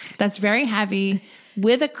pot that's very heavy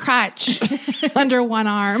with a crutch under one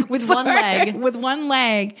arm. With one leg. With one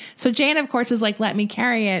leg. So Jane, of course, is like, "Let me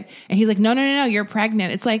carry it." And he's like, no, you're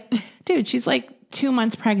pregnant. It's like, dude, she's like 2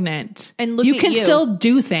 months pregnant. And look you at can you. still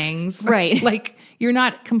do things. Right. Like, you're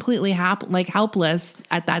not completely helpless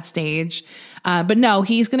at that stage. But no,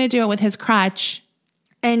 he's going to do it with his crutch.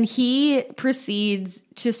 And he proceeds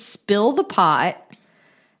to spill the pot.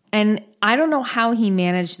 And I don't know how he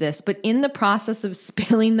managed this, but in the process of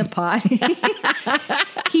spilling the pot,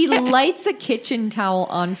 he lights a kitchen towel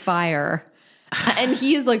on fire. And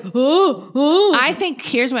he is like, oh. I think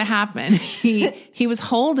here's what happened. He was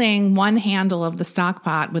holding one handle of the stock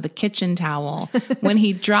pot with a kitchen towel. When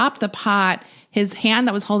he dropped the pot, his hand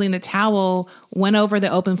that was holding the towel went over the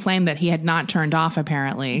open flame that he had not turned off,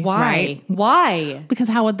 apparently. Why? Right? Why? Because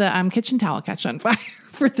how would the kitchen towel catch on fire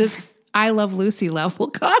for this I Love Lucy level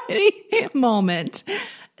comedy moment?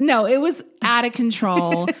 No, it was out of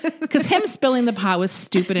control because him spilling the pot was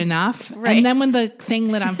stupid enough. Right. And then when the thing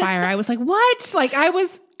lit on fire, I was like, what? Like, I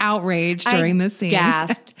was outraged during this scene.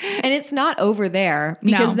 Gasped. And it's not over there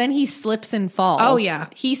because then he slips and falls. Oh, yeah.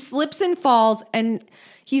 He slips and falls and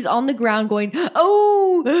he's on the ground going,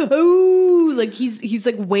 oh, like he's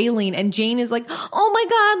like wailing. And Jane is like, "Oh my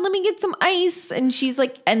God, let me get some ice." And she's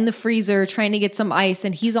like in the freezer trying to get some ice.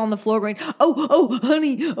 And he's on the floor going, oh,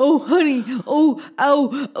 honey,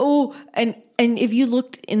 oh. And if you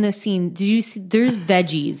looked in the scene, did you see there's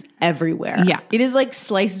veggies everywhere? Yeah. It is like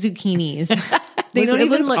sliced zucchinis. They don't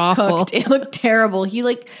even look awful. cooked. It looked terrible.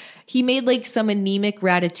 He made like some anemic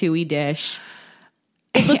ratatouille dish.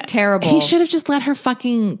 It looked terrible. He should have just let her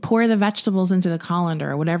fucking pour the vegetables into the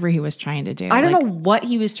colander or whatever he was trying to do. I don't know what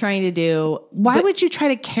he was trying to do. Why would you try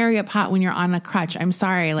to carry a pot when you're on a crutch? I'm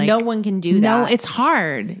sorry. Like, no one can do that. No, it's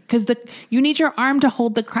hard because you need your arm to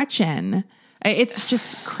hold the crutch in. It's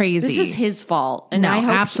just crazy. This is his fault. And No, I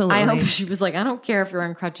hope, absolutely. I hope she was like, I don't care if you're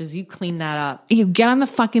on crutches. You clean that up. You get on the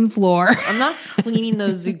fucking floor. I'm not cleaning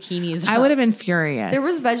those zucchinis I up. would have been furious. There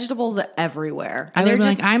was vegetables everywhere. I And would have they're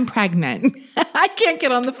been just, like, I'm pregnant. I can't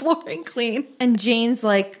get on the floor and clean. and Jane's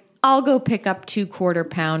like, I'll go pick up 2 quarter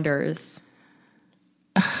pounders.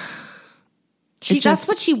 That's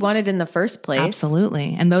what she wanted in the first place.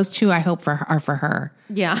 Absolutely. And those 2, I hope are for her.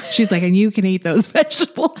 Yeah. She's like, and you can eat those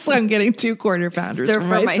vegetables. I'm getting 2 quarter pounders. They're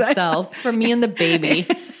for myself, for me and the baby.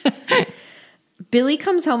 Billy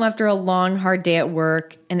comes home after a long, hard day at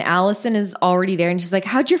work, and Allison is already there. And she's like,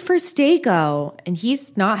 how'd your first day go? And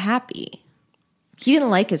he's not happy. He didn't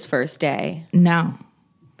like his first day. No.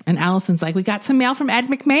 And Allison's like, we got some mail from Ed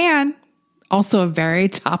McMahon. Also a very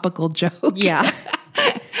topical joke. Yeah.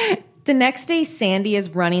 The next day, Sandy is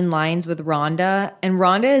running lines with Rhonda, and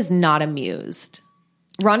Rhonda is not amused.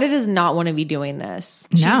 Rhonda does not want to be doing this.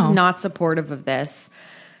 She's not supportive of this.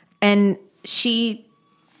 And she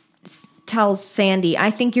tells Sandy, I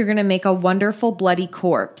think you're going to make a wonderful bloody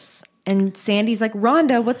corpse. And Sandy's like,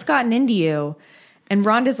 Rhonda, what's gotten into you? And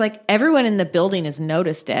Rhonda's like, everyone in the building has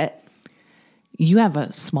noticed it. You have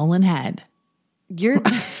a swollen head. You're...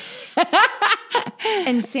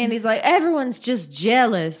 And Sandy's like, everyone's just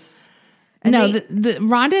jealous. And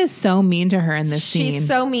Rhonda is so mean to her in this scene. She's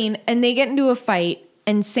so mean. And they get into a fight.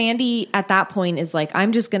 And Sandy at that point is like,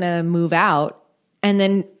 I'm just going to move out. And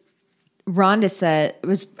then Rhonda said,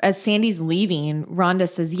 as Sandy's leaving, Rhonda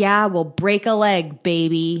says, yeah, we'll break a leg,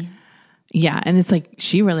 baby. Yeah. And it's like,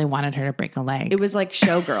 she really wanted her to break a leg. It was like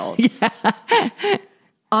Showgirls. Yeah.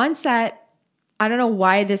 On set, I don't know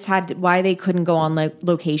why they couldn't go on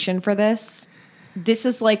location for this. This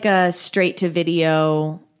is like a straight to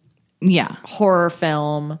video horror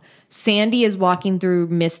film. Sandy is walking through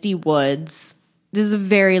misty woods. This is a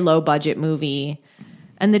very low budget movie.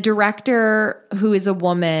 And the director, who is a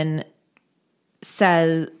woman,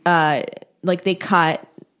 says, they cut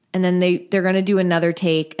and then they're going to do another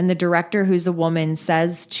take. And the director, who's a woman,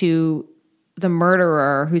 says to the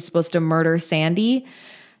murderer who's supposed to murder Sandy,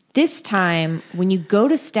 this time, when you go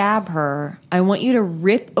to stab her, I want you to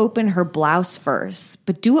rip open her blouse first,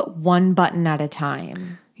 but do it one button at a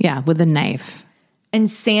time. Yeah, with a knife. And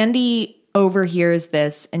Sandy overhears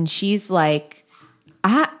this, and she's like,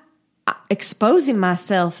 exposing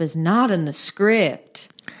myself is not in the script.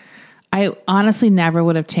 I honestly never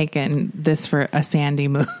would have taken this for a Sandy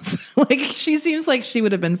move. Like, she seems like she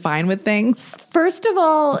would have been fine with things. First of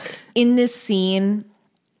all, in this scene,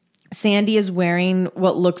 Sandy is wearing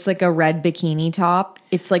what looks like a red bikini top.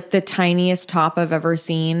 It's like the tiniest top I've ever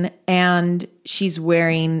seen. And she's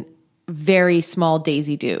wearing very small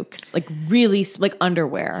Daisy Dukes, like really like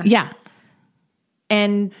underwear. Yeah.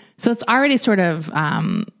 And so it's already sort of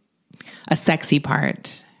a sexy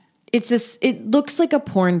part. It looks like a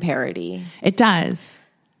porn parody. It does.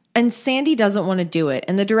 And Sandy doesn't want to do it.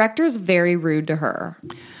 And the director's very rude to her.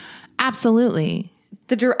 Absolutely.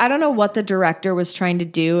 I don't know what the director was trying to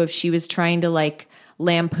do, if she was trying to like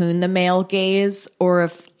lampoon the male gaze or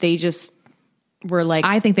if they just were like...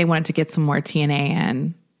 I think they wanted to get some more TNA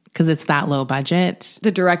in because it's that low budget.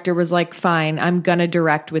 The director was like, fine, I'm going to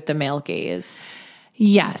direct with the male gaze.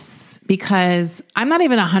 Yes, because I'm not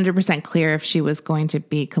even 100% clear if she was going to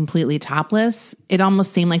be completely topless. It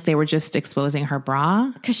almost seemed like they were just exposing her bra.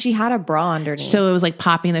 Because she had a bra underneath. So it was like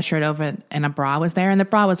popping the shirt over and a bra was there, and the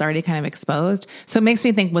bra was already kind of exposed. So it makes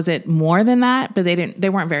me think, was it more than that? But they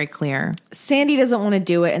weren't very clear. Sandy doesn't want to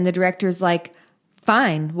do it, and the director's like,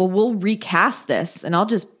 fine, well, we'll recast this, and I'll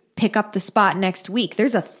just pick up the spot next week.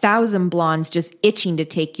 There's 1,000 blondes just itching to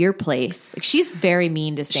take your place. Like, she's very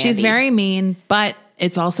mean to Sandy. She's very mean, but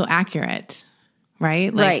it's also accurate,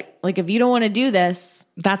 right? Like, right. Like, if you don't want to do this,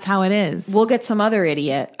 that's how it is. We'll get some other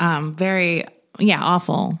idiot.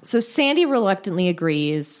 Awful. So Sandy reluctantly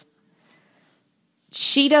agrees.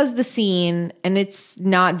 She does the scene, and it's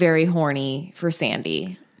not very horny for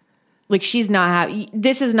Sandy. Like, she's not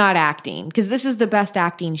this is not acting, because this is the best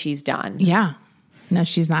acting she's done. Yeah. No,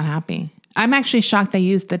 she's not happy. I'm actually shocked they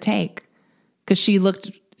used the take, because she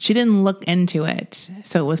didn't look into it.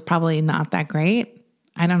 So it was probably not that great.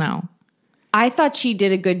 I don't know. I thought she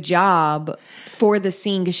did a good job for the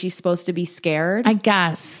scene because she's supposed to be scared. I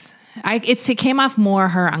guess. It came off more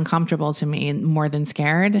her uncomfortable to me more than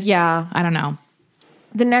scared. Yeah. I don't know.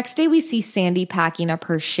 The next day we see Sandy packing up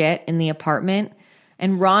her shit in the apartment.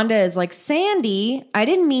 And Rhonda is like, Sandy, I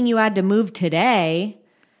didn't mean you had to move today.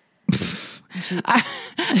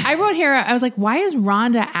 I wrote here, I was like, why is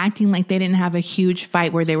Rhonda acting like they didn't have a huge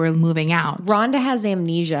fight where they were moving out? Rhonda has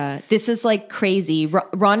amnesia. This is like crazy.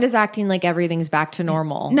 Rhonda's acting like everything's back to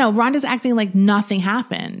normal. No, Rhonda's acting like nothing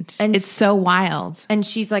happened. And it's so wild. And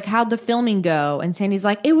she's like, how'd the filming go? And Sandy's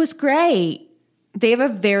like, it was great. They have a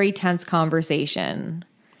very tense conversation.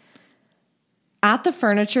 At the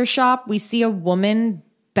furniture shop, we see a woman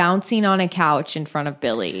bouncing on a couch in front of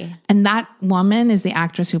Billy. And that woman is the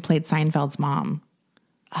actress who played Seinfeld's mom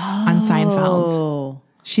on Seinfeld.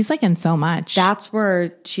 She's like in so much. That's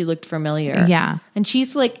where she looked familiar. Yeah. And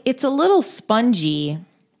she's like, it's a little spongy.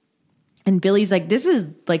 And Billy's like, this is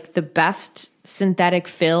like the best synthetic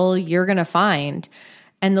fill you're going to find.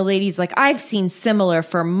 And the lady's like, I've seen similar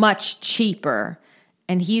for much cheaper.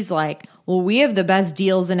 And he's like, well, we have the best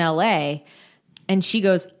deals in LA. And she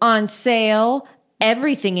goes, on sale.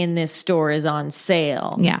 Everything in this store is on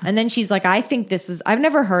sale. Yeah. And then she's like, I think this is, I've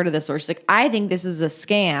never heard of this store. She's like, I think this is a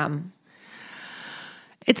scam.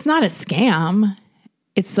 It's not a scam.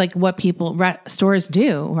 It's like what stores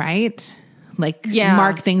do, right? Like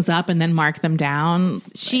mark things up and then mark them down.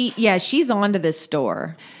 She's onto this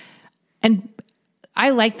store. And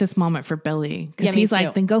I like this moment for Billy because he's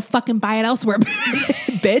like, then go fucking buy it elsewhere,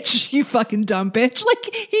 bitch. You fucking dumb bitch.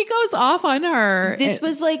 Like he goes off on her. This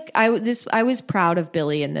was like I was proud of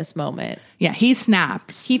Billy in this moment. Yeah, he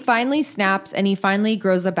snaps. He finally snaps and he finally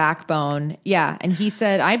grows a backbone. Yeah, and he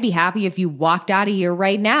said, "I'd be happy if you walked out of here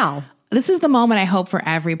right now." This is the moment I hope for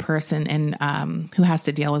every person who has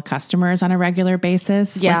to deal with customers on a regular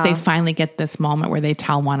basis. Yeah, like they finally get this moment where they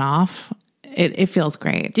tell one off. It feels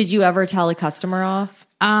great. Did you ever tell a customer off?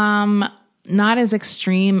 Not as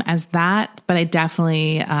extreme as that, but I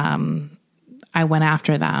definitely I went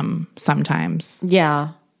after them sometimes. Yeah,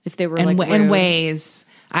 if they were in ways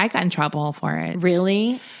I got in trouble for it.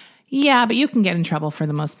 Really? Yeah, but you can get in trouble for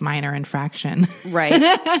the most minor infraction. Right.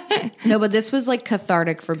 No, but this was like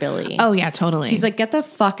cathartic for Billy. Oh yeah, totally. He's like, get the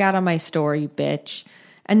fuck out of my store, you bitch.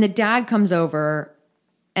 And the dad comes over.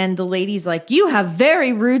 And the lady's like, you have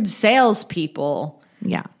very rude salespeople.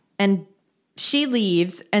 Yeah. And she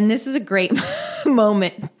leaves. And this is a great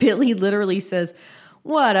moment. Billy literally says,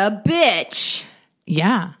 what a bitch.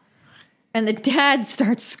 Yeah. And the dad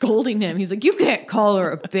starts scolding him. He's like, you can't call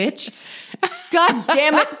her a bitch. God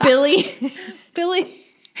damn it, Billy.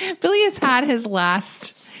 Billy has had his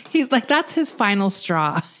last. He's like, that's his final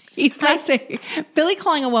straw. He's not Billy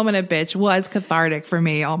calling a woman a bitch was cathartic for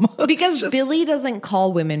me almost. Because Billy doesn't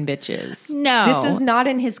call women bitches. No. This is not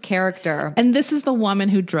in his character. And this is the woman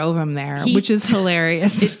who drove him there, which is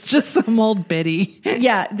hilarious. It's just some old biddy.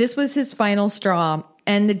 Yeah, this was his final straw.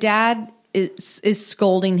 And the dad is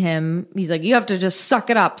scolding him. He's like, you have to just suck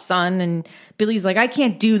it up, son. And Billy's like, I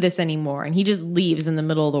can't do this anymore. And he just leaves in the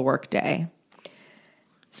middle of the workday.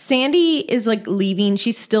 Sandy is like leaving.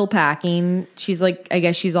 She's still packing. She's like, I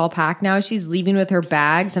guess she's all packed now. She's leaving with her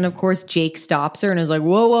bags. And of course, Jake stops her and is like,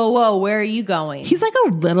 whoa, whoa, whoa, where are you going? He's like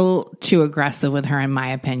a little too aggressive with her, in my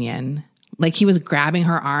opinion. Like he was grabbing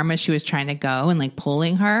her arm as she was trying to go and like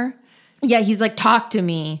pulling her. Yeah, he's like, talk to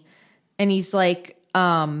me. And he's like,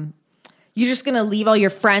 you're just going to leave all your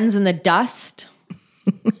friends in the dust?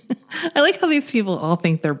 I like how these people all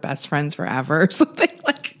think they're best friends forever or something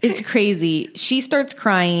like. It's crazy. She starts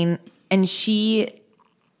crying and she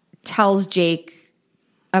tells Jake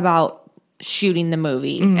about shooting the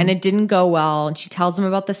movie and it didn't go well. And she tells him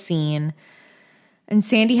about the scene. And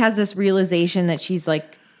Sandy has this realization that she's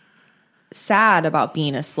like sad about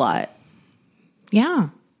being a slut. Yeah.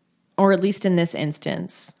 Or at least in this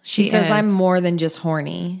instance. She says, I'm more than just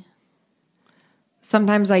horny.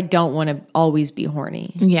 Sometimes I don't want to always be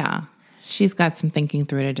horny. Yeah. She's got some thinking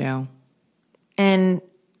through to do. And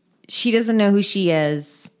she doesn't know who she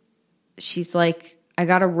is. She's like, I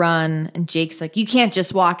got to run. And Jake's like, you can't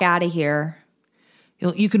just walk out of here.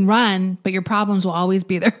 You can run, but your problems will always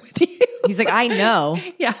be there with you. He's like, I know.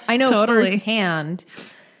 Yeah, I know totally. firsthand.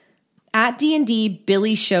 At D&D,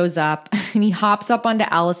 Billy shows up and he hops up onto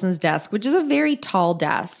Allison's desk, which is a very tall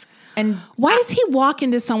desk. And why does he walk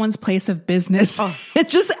into someone's place of business and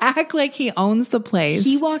just act like he owns the place?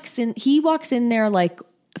 He walks in there like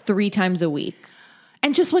 3 times a week.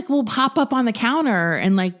 And just like will pop up on the counter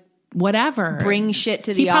and like whatever. Bring shit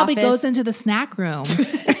to the office. He probably goes into the snack room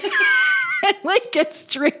and like gets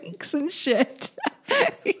drinks and shit.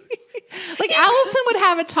 Like Allison would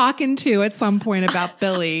have a talking to at some point about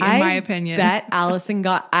Billy, in my opinion. I bet Allison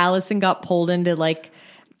got pulled into like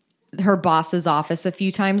her boss's office a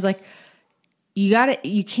few times. Like,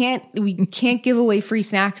 we can't give away free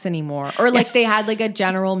snacks anymore. Or like they had like a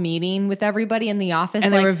general meeting with everybody in the office.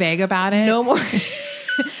 And like, they were vague about it. No more.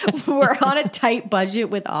 We're on a tight budget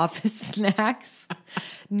with office snacks.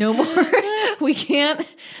 No more. We can't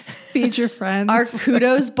feed your friends. Our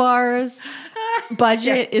kudos bars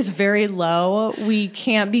budget is very low. We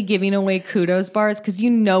can't be giving away kudos bars because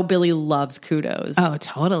Billy loves kudos. Oh,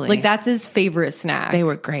 totally. Like that's his favorite snack. They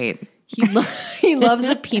were great. He loves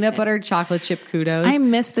a peanut butter chocolate chip kudos. I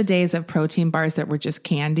miss the days of protein bars that were just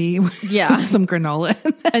candy. Yeah. With some granola.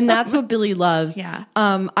 And that's what Billy loves. Yeah.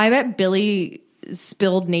 I bet Billy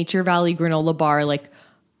spilled Nature Valley granola bar like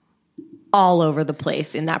all over the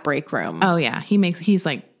place in that break room. Oh yeah. He's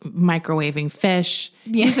like microwaving fish.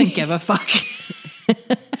 Yeah. He doesn't give a fuck.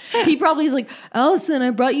 He probably is like, Allison, I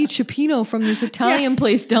brought you cioppino from this Italian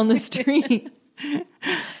place down the street.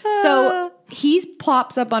 So he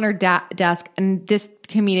plops up on her desk, and this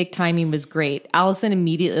comedic timing was great. Allison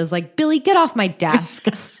immediately is like, Billy, get off my desk.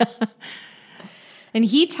 And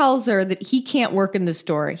he tells her that he can't work in the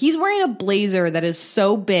store. He's wearing a blazer that is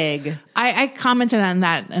so big. I commented on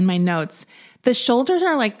that in my notes. The shoulders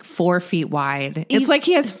are like 4 feet wide. It's like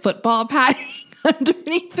he has football padding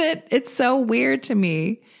underneath it. It's so weird to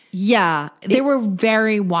me. Yeah. They were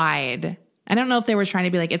very wide. I don't know if they were trying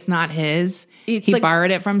to be like, it's not his. He like,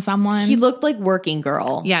 borrowed it from someone. He looked like working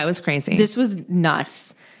girl. Yeah, it was crazy. This was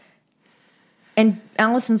nuts. And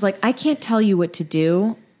Allison's like, I can't tell you what to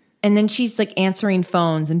do. And then she's like answering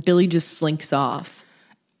phones and Billy just slinks off.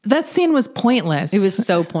 That scene was pointless. It was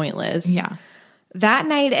so pointless. Yeah. That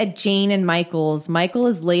night at Jane and Michael's, Michael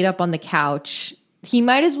is laid up on the couch. He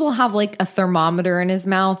might as well have like a thermometer in his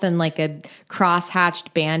mouth and like a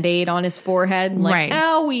cross-hatched Band-Aid on his forehead. And like,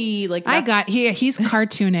 owie. Like he's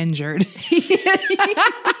cartoon injured. He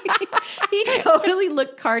totally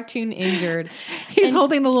looked cartoon injured. He's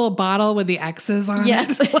holding the little bottle with the X's on it.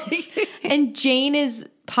 Yes. And Jane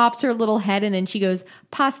pops her little head in and she goes,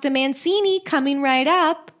 Pasta Mancini coming right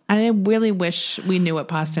up. I really wish we knew what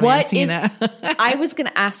Pasta Mancini is. I was going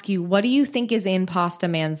to ask you, what do you think is in Pasta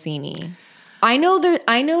Mancini? I know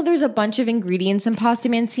there's a bunch of ingredients in pasta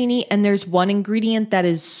mancini, and there's one ingredient that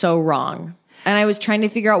is so wrong. And I was trying to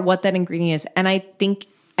figure out what that ingredient is, and I think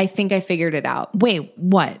I figured it out. Wait,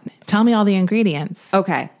 what? Tell me all the ingredients.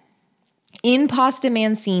 Okay. In pasta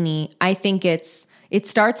mancini, I think it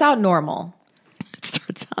starts out normal.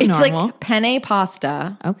 It's like penne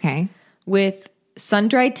pasta. Okay. With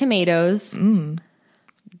sun-dried tomatoes,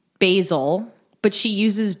 basil. But she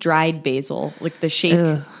uses dried basil, like the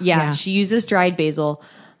shape. Yeah, she uses dried basil,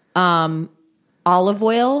 olive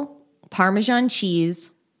oil, Parmesan cheese,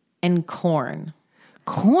 and corn.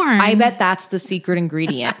 Corn? I bet that's the secret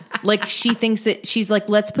ingredient. Like she thinks she's like,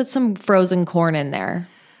 let's put some frozen corn in there.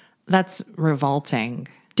 That's revolting.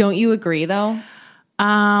 Don't you agree though?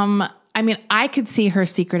 I mean, I could see her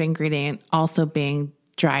secret ingredient also being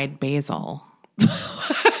dried basil.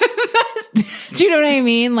 Do you know what I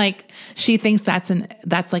mean? Like she thinks that's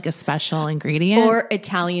like a special ingredient or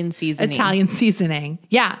Italian seasoning.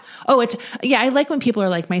 Yeah. Oh, I like when people are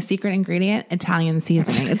like, my secret ingredient, Italian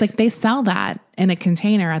seasoning. It's like they sell that in a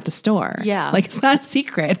container at the store. Yeah. Like it's not a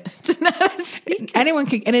secret. It's not a secret. Anyone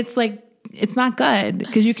can, and it's like, it's not good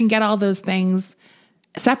because you can get all those things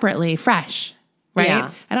separately, fresh, right?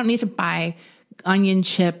 Yeah. I don't need to buy onion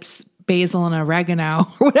chips, basil and oregano,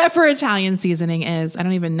 or whatever Italian seasoning is. I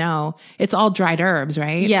don't even know. It's all dried herbs,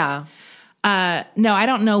 right? Yeah. No, I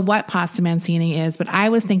don't know what pasta mancini is, but I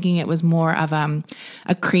was thinking it was more of a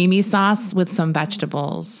creamy sauce with some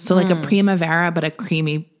vegetables. So like a primavera, but a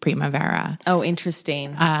creamy primavera. Oh,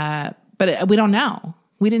 interesting. But we don't know.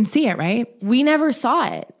 We didn't see it, right? We never saw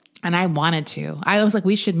it. And I wanted to. I was like,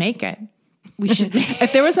 we should make it. We should.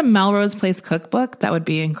 If there was a Melrose Place cookbook, that would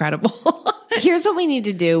be incredible. Here's what we need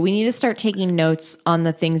to do. We need to start taking notes on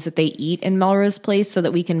the things that they eat in Melrose Place so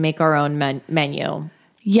that we can make our own menu.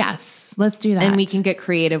 Yes, let's do that. And we can get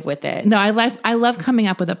creative with it. No, I love coming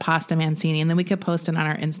up with a pasta mancini, and then we could post it on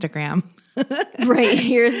our Instagram. Right.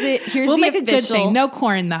 Here's we'll the make official. A good thing. No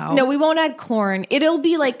corn, though. No, we won't add corn. It'll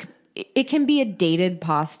be like, it can be a dated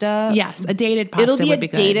pasta. Yes, a dated pasta. It'll be would a be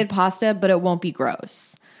good. dated pasta, but it won't be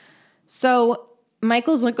gross. So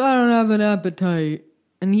Michael's like, I don't have an appetite.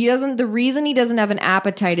 And the reason he doesn't have an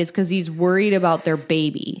appetite is because he's worried about their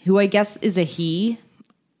baby, who I guess is a he.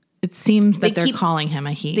 It seems that they're calling him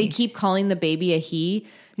a he. They keep calling the baby a he.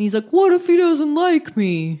 And he's like, what if he doesn't like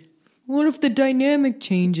me? What if the dynamic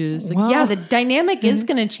changes? Like, yeah, the dynamic is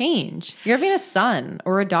going to change. You're having a son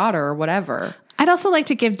or a daughter or whatever. I'd also like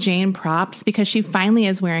to give Jane props because she finally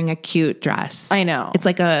is wearing a cute dress. I know. It's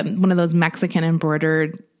like one of those Mexican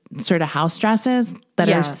embroidered sort of house dresses that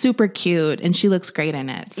are super cute, and she looks great in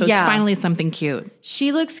it. So it's finally something cute.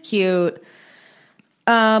 She looks cute.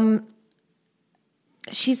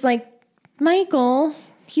 She's like, Michael,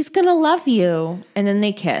 He's going to love you. And then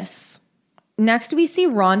they kiss. Next, we see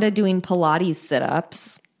Rhonda doing Pilates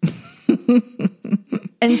sit-ups.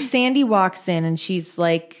 And Sandy walks in and she's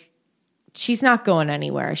like, she's not going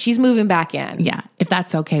anywhere. She's moving back in. Yeah, if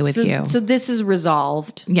that's okay with you. So this is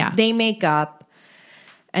resolved. Yeah. They make up.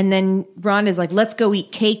 And then Rhonda's like, let's go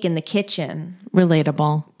eat cake in the kitchen.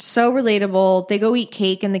 Relatable. So relatable. They go eat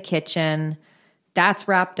cake in the kitchen. That's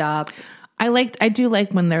wrapped up. I do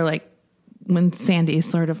like when they're like, when Sandy's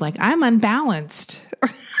sort of like, I'm unbalanced.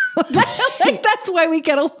 Like, that's why we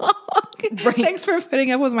get along. Right. Thanks for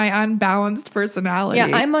putting up with my unbalanced personality. Yeah,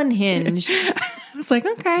 I'm unhinged. It's like,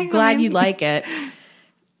 okay. Glad you like it.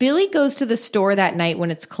 Billy goes to the store that night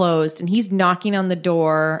when it's closed, and he's knocking on the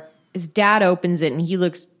door. His dad opens it, and he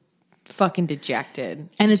looks fucking dejected.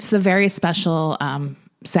 And it's the very special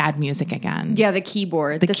sad music again. Yeah, the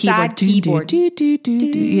keyboard. The keyboard, sad keyboard.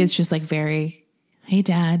 It's just like very, hey,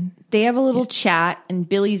 Dad. They have a little chat, and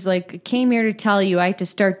Billy's like, I came here to tell you I have to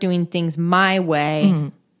start doing things my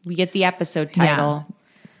way. We get the episode title. Yeah.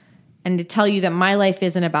 And to tell you that my life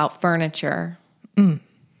isn't about furniture.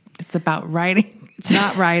 It's about writing. It's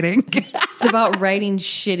not writing. It's about writing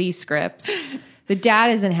shitty scripts. The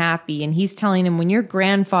dad isn't happy, and he's telling him, when your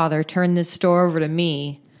grandfather turned this store over to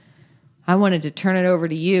me, I wanted to turn it over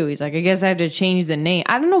to you. He's like, I guess I have to change the name.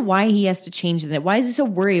 I don't know why he has to change the name. Why is he so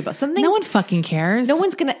worried about something? No one fucking cares. No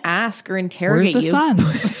one's going to ask or interrogate you. Where's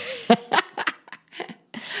the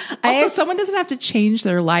sons? Someone doesn't have to change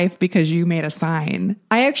their life because you made a sign.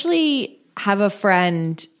 I actually have a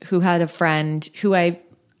friend who had a friend who I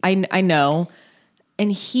know,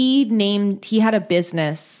 and he had a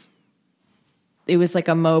business. It was like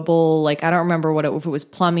a mobile, like, I don't remember if it was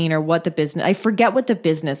plumbing or what the business, I forget what the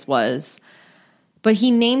business was, but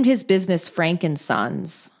he named his business Frank and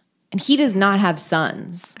Sons, and he does not have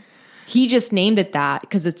sons. He just named it that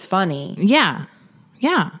because it's funny. Yeah.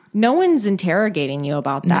 Yeah. No one's interrogating you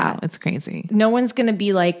about that. No, it's crazy. No one's going to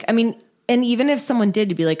be like, I mean, and even if someone did,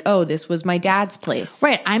 to be like, oh, this was my dad's place.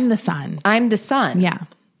 Right. I'm the son. I'm the son. Yeah.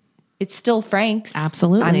 It's still Frank's.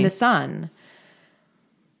 Absolutely. I'm the son.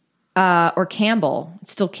 Or Campbell.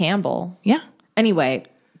 It's still Campbell. Yeah. Anyway,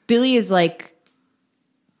 Billy is like,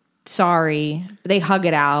 sorry. They hug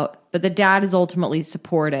it out. But the dad is ultimately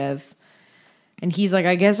supportive. And he's like,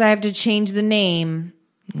 I guess I have to change the name.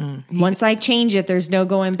 Once I change it, there's no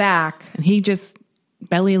going back. And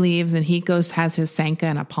Billy leaves and he has his Sanka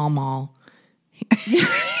and a Pall Mall.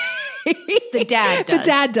 The dad does. The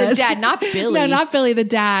dad does. The dad, not Billy. No, not Billy. The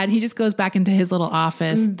dad. He just goes back into his little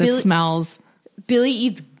office that smells. Billy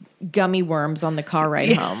eats gummy worms on the car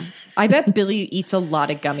ride home. I bet Billy eats a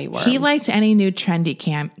lot of gummy worms. He liked any new trendy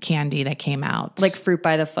candy that came out. Like Fruit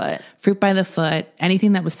by the Foot. Fruit by the Foot.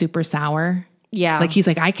 Anything that was super sour. Yeah. Like he's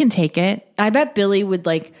like, I can take it. I bet Billy would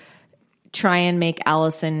like try and make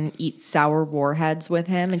Allison eat sour warheads with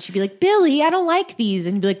him. And she'd be like, Billy, I don't like these.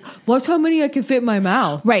 And he'd be like, watch how many I can fit in my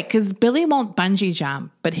mouth. Right. Because Billy won't bungee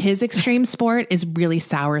jump, but his extreme sport is really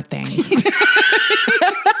sour things.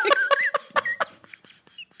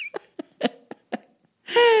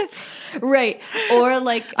 Right. Or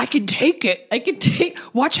like, I can take it.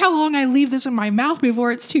 Watch how long I leave this in my mouth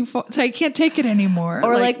before it's too full. So I can't take it anymore.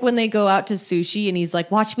 Or like when they go out to sushi and he's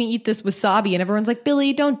like, watch me eat this wasabi. And everyone's like,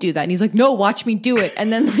 Billy, don't do that. And he's like, no, watch me do it.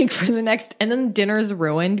 And then and then dinner is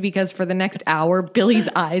ruined because for the next hour, Billy's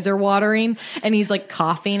eyes are watering and he's like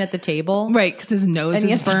coughing at the table. Right. Because his nose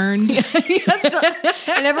is burned.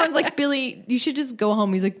 And everyone's like, Billy, you should just go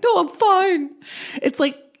home. He's like, no, I'm fine. It's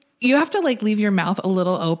like, you have to like leave your mouth a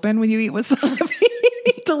little open when you eat wasabi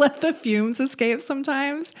to let the fumes escape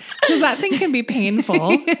sometimes because that thing can be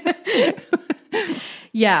painful.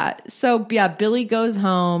 Yeah. So yeah, Billy goes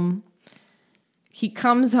home. He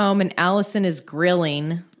comes home and Allison is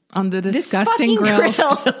grilling on the disgusting grill.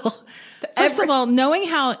 First of all, knowing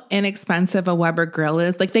how inexpensive a Weber grill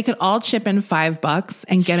is, like they could all chip in $5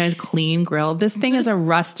 and get a clean grill. This thing is a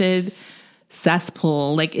rusted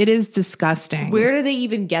cesspool. Like it is disgusting. Where do they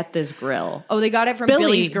even get this grill? Oh, they got it from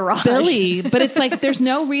Billy's garage. Billy, but it's like there's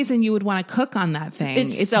no reason you would want to cook on that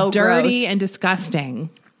thing. It's so dirty and disgusting.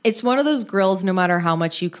 It's one of those grills, no matter how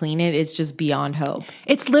much you clean it, it's just beyond hope.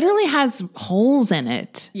 It literally has holes in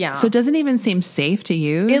it. Yeah. So it doesn't even seem safe to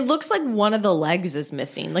use. It looks like one of the legs is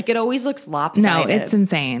missing. Like it always looks lopsided. No, it's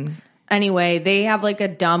insane. Anyway, they have like a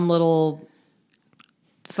dumb little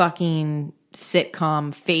fucking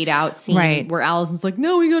sitcom fade out scene where Allison's like,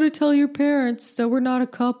 no, we got to tell your parents so we're not a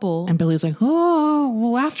couple. And Billy's like, oh,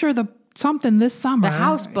 well, after something this summer. The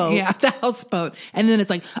houseboat. Yeah, the houseboat. And then it's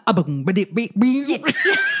like, it's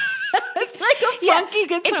like a funky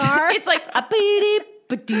guitar. It's like a beep,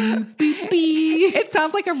 It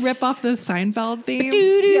sounds like a rip off the Seinfeld theme.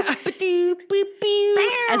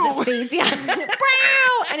 As it fades,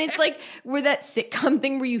 and it's like where that sitcom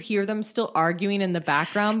thing where you hear them still arguing in the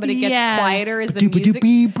background, but it gets quieter as the music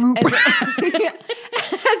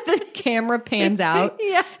as the camera pans out,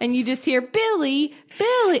 and you just hear Billy,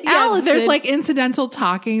 Allison. There's like incidental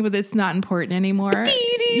talking, but it's not important anymore.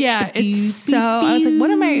 It's so. I was like, what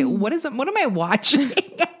am I watching?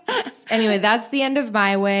 Anyway, that's the end of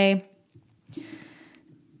My Way.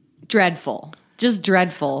 Dreadful, just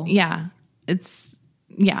dreadful.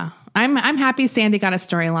 I'm happy Sandy got a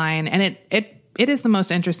storyline, and it is the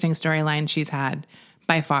most interesting storyline she's had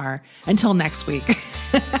by far until next week.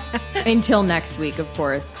 Until next week, of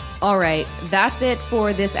course. All right, that's it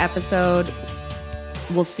for this episode.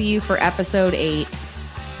 We'll see you for episode 8.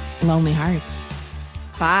 Lonely Hearts.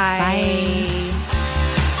 Bye.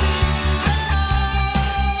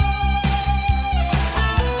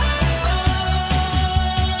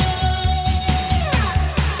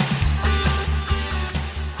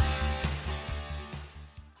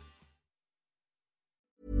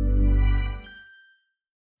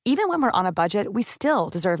 Even when we're on a budget, we still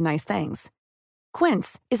deserve nice things.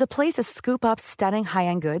 Quince is a place to scoop up stunning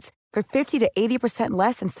high-end goods for 50 to 80%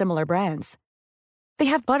 less than similar brands. They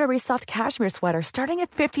have buttery soft cashmere sweaters starting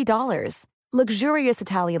at $50, luxurious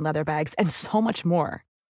Italian leather bags, and so much more.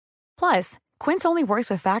 Plus, Quince only works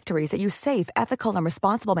with factories that use safe, ethical, and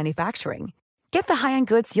responsible manufacturing. Get the high-end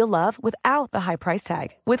goods you'll love without the high price tag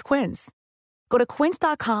with Quince. Go to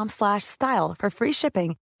quince.com/style for free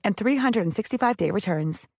shipping and 365-day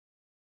returns.